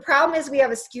 the problem is we have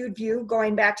a skewed view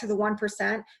going back to the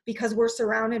 1% because we're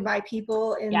surrounded by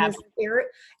people in this area,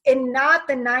 and not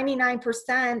the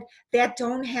 99% that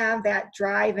don't have that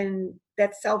drive and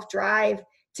that self-drive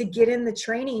to get in the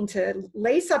training, to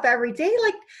lace up every day.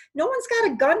 Like, no one's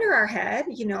got a gun to our head,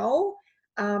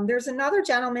 There's another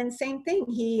gentleman, same thing.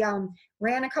 He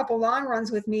ran a couple long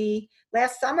runs with me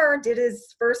last summer, did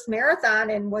his first marathon,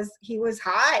 and he was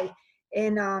high.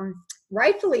 And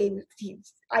rightfully,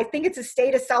 I think it's a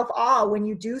state of self-awe when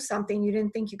you do something you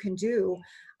didn't think you can do.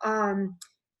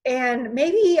 And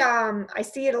maybe I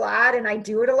see it a lot, and I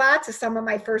do it a lot to some of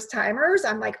my first timers.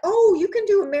 I'm like, oh, you can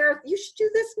do a marathon. You should do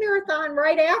this marathon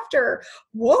right after.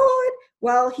 What?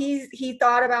 Well, he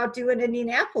thought about doing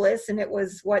Indianapolis, and it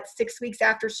was 6 weeks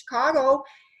after Chicago.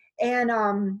 And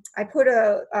I put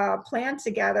a plan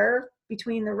together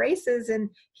between the races, and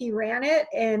he ran it,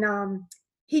 and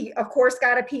he of course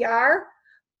got a PR,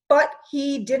 but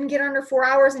he didn't get under 4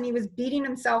 hours, and he was beating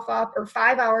himself up, or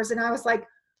 5 hours. And I was like,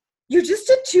 you just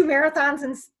did 2 marathons,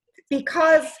 and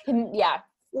because Yeah.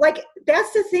 like,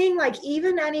 that's the thing, like,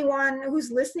 even anyone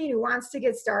who's listening who wants to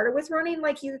get started with running,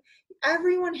 like,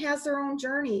 everyone has their own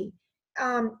journey.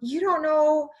 You don't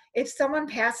know if someone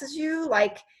passes you,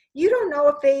 like, you don't know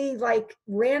if they like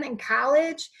ran in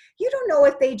college. You don't know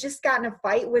if they just got in a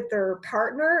fight with their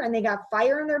partner and they got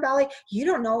fire in their belly. You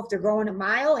don't know if they're going a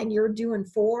mile and you're doing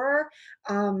 4.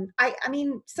 I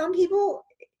mean, some people,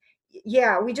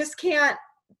 yeah, we just can't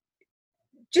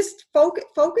just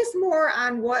focus more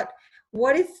on what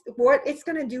it's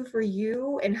going to do for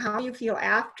you and how you feel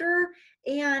after,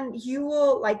 and you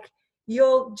will, like,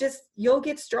 you'll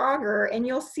get stronger, and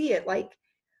you'll see it, like,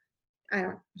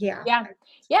 yeah,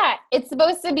 it's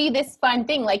supposed to be this fun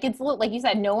thing, like, it's like you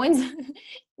said, no one's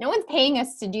paying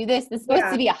us to do this. It's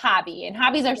supposed to be a hobby, and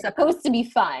hobbies are supposed to be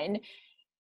fun,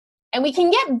 and we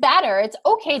can get better. It's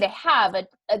okay to have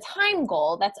a time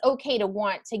goal. That's okay to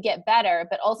want to get better,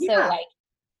 but also like,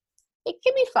 it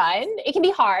can be fun. It can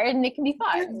be hard, and it can be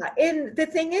fun. Yeah. And the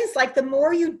thing is, like, the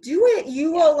more you do it,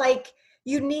 you will, like,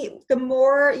 the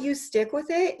more you stick with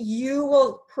it, you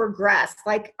will progress.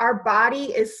 Like, our body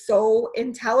is so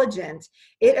intelligent.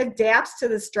 It adapts to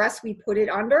the stress we put it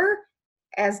under,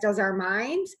 as does our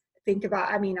mind.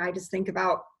 I just think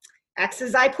about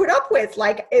exes I put up with,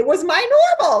 like, it was my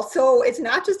normal. So it's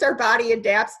not just our body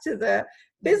adapts to the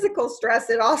physical stress,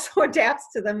 it also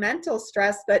adapts to the mental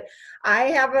stress. But I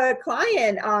have a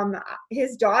client,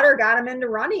 his daughter got him into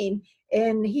running,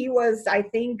 and he was, I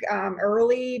think,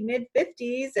 early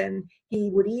mid-50s, and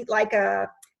he would eat like a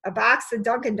box of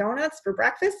Dunkin' Donuts for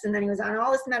breakfast, and then he was on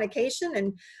all this medication.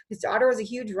 And his daughter was a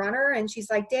huge runner, and she's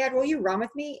like, Dad, will you run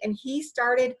with me? And he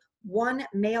started 1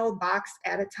 mailbox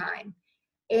at a time.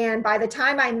 And by the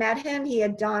time I met him, he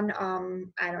had done,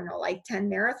 I don't know, like 10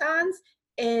 marathons.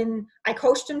 And I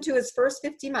coached him to his first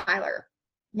 50 miler.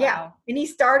 Yeah. Wow. And he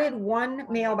started 1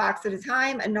 mailbox at a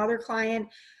time. Another client,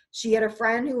 she had a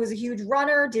friend who was a huge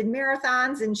runner, did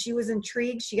marathons, and she was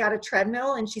intrigued. She got a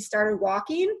treadmill and she started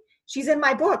walking. She's in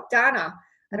my book, Donna.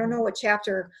 I don't know what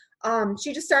chapter.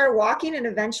 She just started walking, and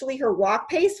eventually her walk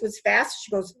pace was fast.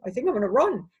 She goes, I think I'm going to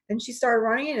run. Then she started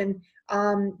running, and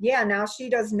now she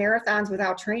does marathons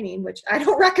without training, which I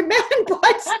don't recommend,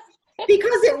 but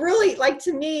because it really, like,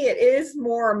 to me, it is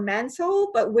more mental.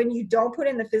 But when you don't put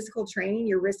in the physical training,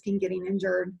 you're risking getting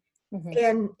injured. Mm-hmm.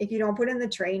 And if you don't put in the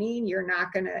training,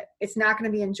 it's not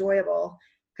going to be enjoyable.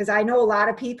 Because I know a lot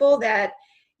of people that,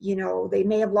 you know, they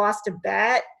may have lost a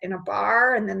bet in a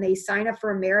bar, and then they sign up for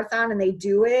a marathon and they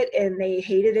do it and they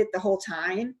hated it the whole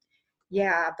time.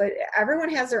 Yeah, but everyone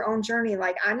has their own journey.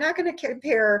 Like, I'm not going to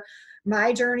compare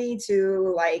my journey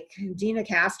to, like, Dina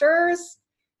Castor's,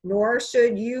 nor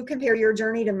should you compare your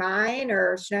journey to mine,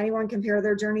 or should anyone compare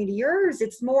their journey to yours.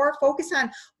 It's more focused on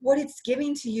what it's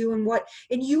giving to you,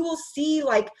 and you will see,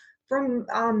 like, from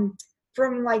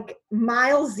like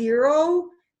mile 0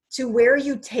 to where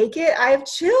you take it. I have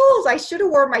chills. I should have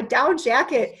worn my down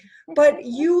jacket, but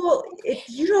you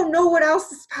don't know what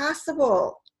else is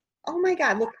possible. Oh my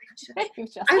God, look, I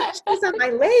have chills on my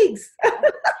legs.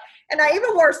 And I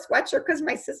even wore a sweatshirt because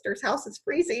my sister's house is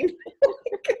freezing.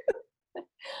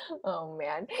 Oh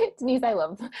man, Denise, I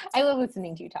love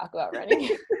listening to you talk about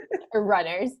running or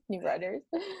new runners.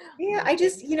 Yeah, I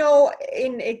just,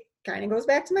 and it kind of goes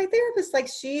back to my therapist. Like,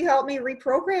 she helped me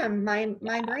reprogram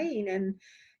my brain, and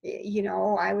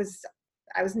I was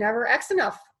never X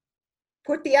enough.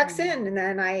 Put the X in, and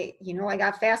then I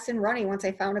got fast in running once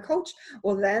I found a coach.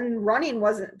 Well, then running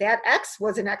that X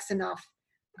wasn't X enough,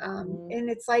 and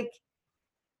it's like,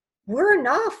 we're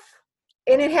enough,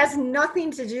 and it has nothing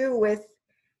to do with.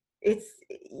 It's,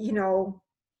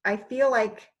 I feel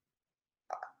like,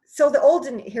 so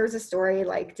here's a story,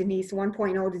 like Denise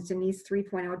 1.0 to Denise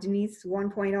 3.0. Denise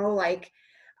 1.0, like,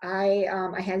 I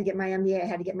had to get my MBA, I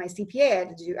had to get my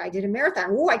CPA, I did a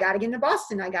marathon. I got to get into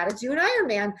Boston. I got to do an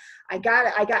Ironman. I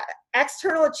got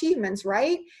external achievements,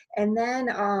 right? And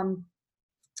then I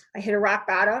hit a rock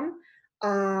bottom.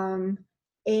 And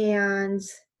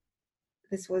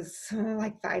this was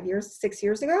like 6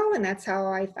 years ago. And that's how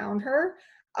I found her.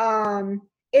 And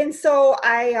so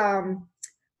I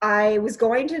was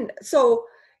going to,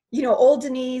 old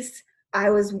Denise, I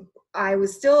was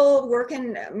still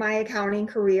working my accounting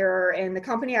career, and the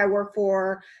company I work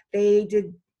for, they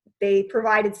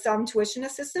provided some tuition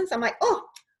assistance. I'm like, oh,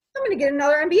 I'm going to get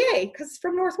another MBA because it's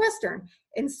from Northwestern.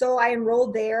 And so I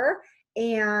enrolled there.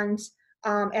 And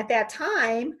at that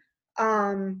time,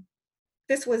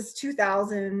 this was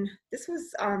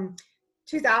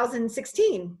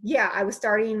 2016. Yeah, I was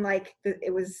starting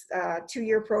it was a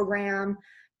 2-year program,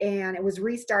 and it was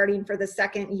restarting for the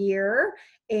second year.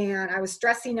 And I was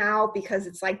stressing out because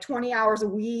it's like 20 hours a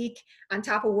week on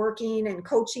top of working and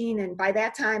coaching. And by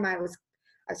that time I was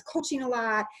coaching a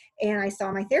lot, and I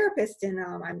saw my therapist, and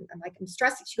I'm like, I'm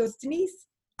stressing. She goes, Denise,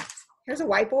 here's a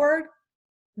whiteboard.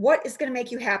 What is going to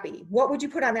make you happy? What would you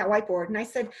put on that whiteboard? And I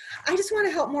said, I just want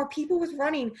to help more people with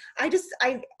running. I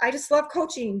just love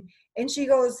coaching. And she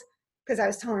goes, because I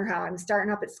was telling her how I'm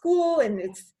starting up at school, and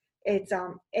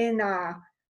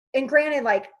and granted,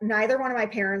 like, neither one of my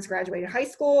parents graduated high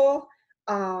school.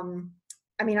 I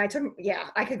mean, I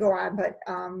could go on, but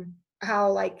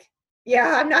how, like,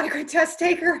 yeah, I'm not a good test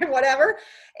taker and whatever.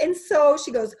 And so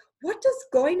she goes, what does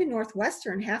going to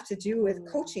Northwestern have to do with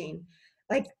coaching?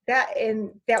 Like that,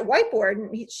 and that whiteboard.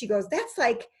 And she goes, that's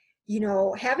like,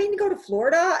 having to go to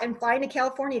Florida and flying to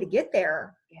California to get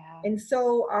there. Yeah. And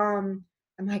so I'm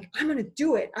like, I'm going to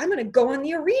do it. I'm going to go in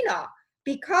the arena,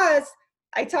 because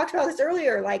I talked about this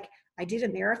earlier. Like, I did a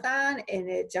marathon, and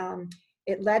it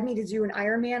led me to do an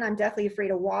Ironman. I'm deathly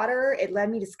afraid of water. It led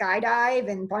me to skydive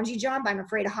and bungee jump. I'm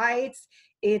afraid of heights.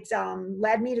 It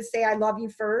led me to say I love you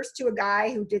first to a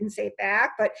guy who didn't say it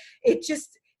back. But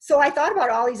so I thought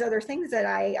about all these other things that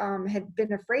I had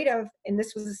been afraid of. And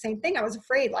this was the same thing. I was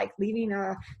afraid, like, leaving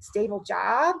a stable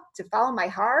job to follow my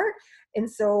heart. And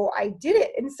so I did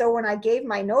it. And so when I gave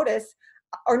my notice,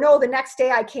 the next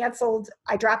day I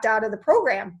dropped out of the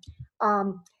program.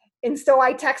 And so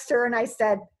I texted her and I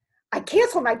said, I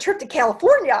canceled my trip to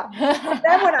California. And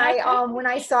then when I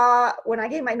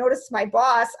gave my notice to my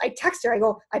boss, I texted her, I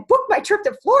go, I booked my trip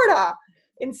to Florida.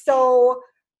 And so,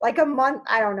 like, a month,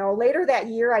 I don't know, later that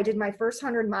year, I did my first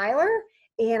 100-miler,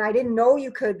 and I didn't know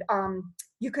you could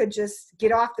just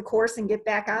get off the course and get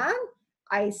back on.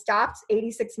 I stopped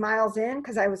 86 miles in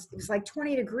because it was like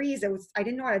 20 degrees. I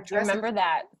didn't know how to dress. I remember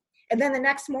that. And then the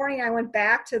next morning I went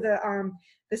back to the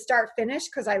start finish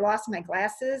because I lost my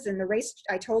glasses, and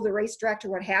I told the race director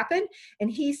what happened. And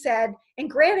he said, and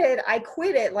granted, I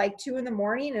quit at like 2 a.m.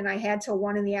 and I had till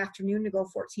 1 p.m. to go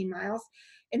 14 miles.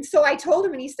 And so I told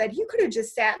him, and he said, you could have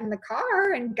just sat in the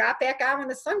car and got back on when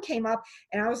the sun came up.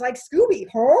 And I was like, Scooby,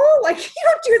 huh? Like, you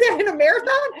don't do that in a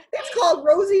marathon. It's called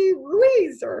Rosie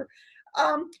Ruiz.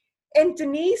 And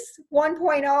Denise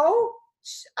 1.0,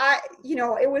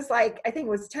 it was like, I think it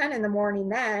was 10 a.m.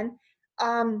 then.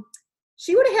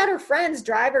 She would have had her friends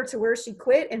drive her to where she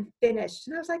quit and finished.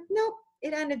 And I was like, nope,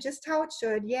 it ended just how it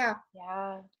should. Yeah.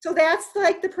 Yeah. So that's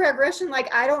like the progression.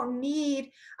 Like,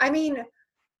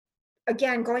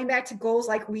 again, going back to goals,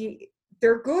 like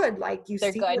they're good. Like,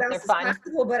 they're see good. what else They're is fun.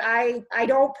 possible, but I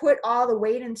don't put all the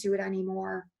weight into it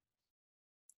anymore.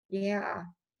 Yeah.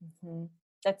 Mm-hmm.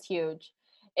 That's huge.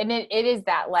 And it is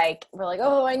that, like, we're like,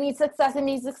 oh, I need success.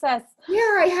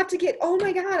 Yeah, I have to get, oh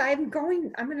my God, I'm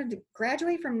going to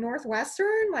graduate from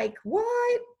Northwestern. Like,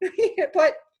 what?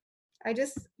 But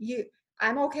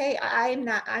I'm okay.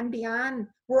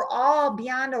 We're all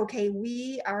beyond okay.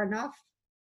 We are enough.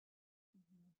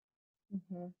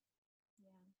 Mm-hmm.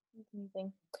 Yeah,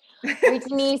 amazing. All right,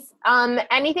 Denise,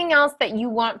 anything else that you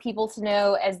want people to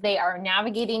know as they are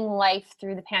navigating life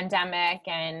through the pandemic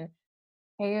and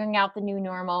figuring out the new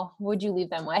normal? What would you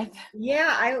leave them with?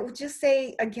 Yeah, I would just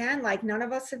say, again, like, none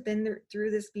of us have been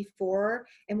through this before,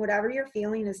 and whatever you're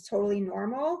feeling is totally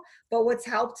normal. But what's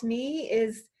helped me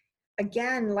is,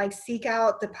 again, like, seek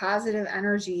out the positive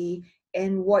energy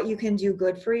and what you can do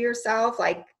good for yourself.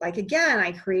 Like again,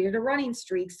 I created a running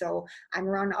streak, so I'm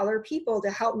around other people to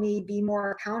help me be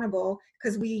more accountable,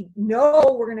 because we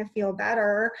know we're going to feel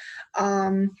better.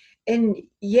 And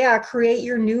yeah, create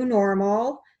your new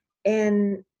normal.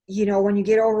 And, when you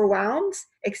get overwhelmed,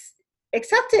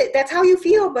 accept it. That's how you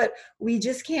feel, but we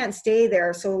just can't stay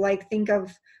there. So, like, think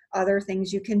of other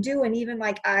things you can do. And even,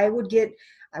 like, I would get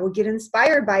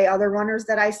inspired by other runners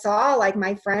that I saw. Like,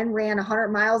 my friend ran 100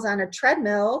 miles on a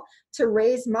treadmill to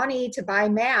raise money to buy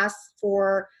masks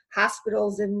for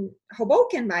hospitals in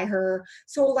Hoboken by her.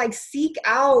 So, like, seek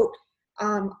out,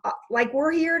 like,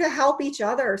 we're here to help each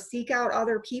other. Seek out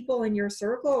other people in your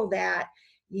circle that,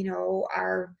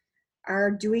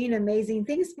 are doing amazing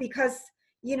things, because,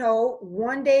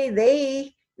 one day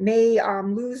they may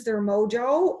lose their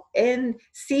mojo and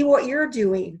see what you're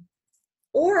doing.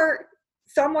 Or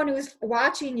someone who's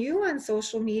watching you on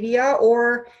social media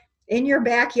or in your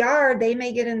backyard, they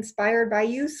may get inspired by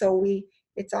you. So we'll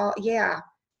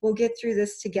get through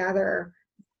this together.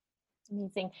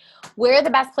 Amazing. Where are the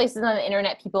best places on the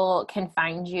internet people can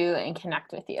find you and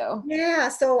connect with you? Yeah,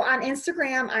 so on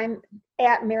Instagram, I'm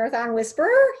at Marathon Whisperer.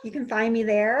 You can find me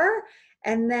there.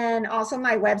 And then also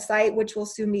my website, which will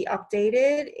soon be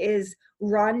updated, is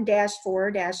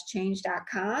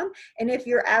run-for-change.com. And if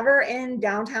you're ever in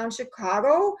downtown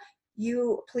Chicago,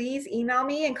 you please email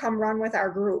me and come run with our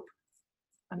group.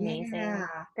 Amazing. Yeah.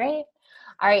 Great.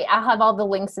 All right. I'll have all the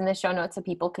links in the show notes so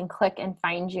people can click and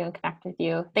find you and connect with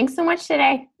you. Thanks so much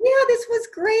today. Yeah, this was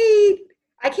great.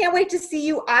 I can't wait to see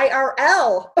you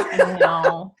IRL. I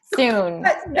know. Soon.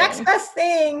 Next best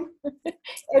thing.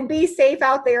 And be safe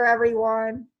out there,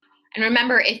 everyone. And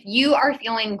remember, if you are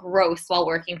feeling gross while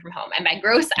working from home, and by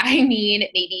gross, I mean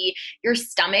maybe your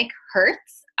stomach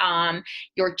hurts,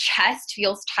 your chest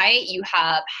feels tight, you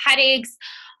have headaches,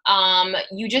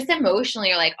 you just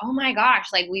emotionally are like, oh my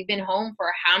gosh, like we've been home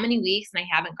for how many weeks and I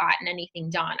haven't gotten anything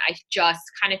done. I just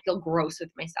kind of feel gross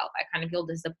with myself. I kind of feel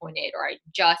disappointed, or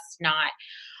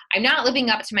I'm not living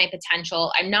up to my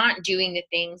potential. I'm not doing the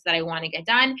things that I want to get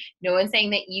done. No one's saying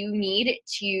that you need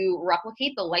to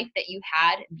replicate the life that you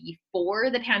had before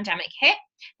the pandemic hit.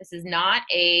 This is not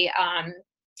a,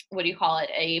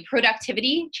 a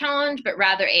productivity challenge, but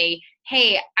rather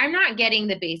hey, I'm not getting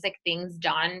the basic things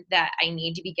done that I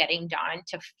need to be getting done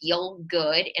to feel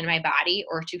good in my body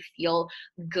or to feel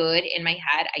good in my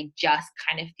head. I just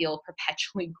kind of feel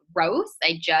perpetually gross.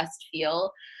 I just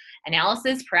feel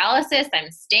analysis paralysis.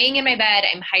 I'm staying in my bed,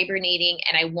 I'm hibernating,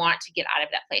 and I want to get out of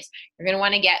that place. You're going to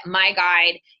want to get my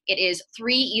guide. It is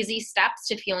 3 easy steps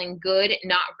to feeling good,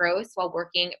 not gross, while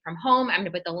working from home. I'm going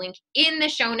to put the link in the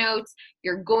show notes.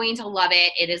 You're going to love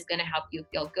it. It is going to help you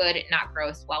feel good, not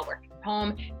gross, while working from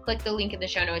home. Click the link in the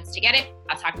show notes to get it.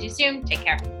 I'll talk to you soon. Take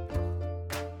care.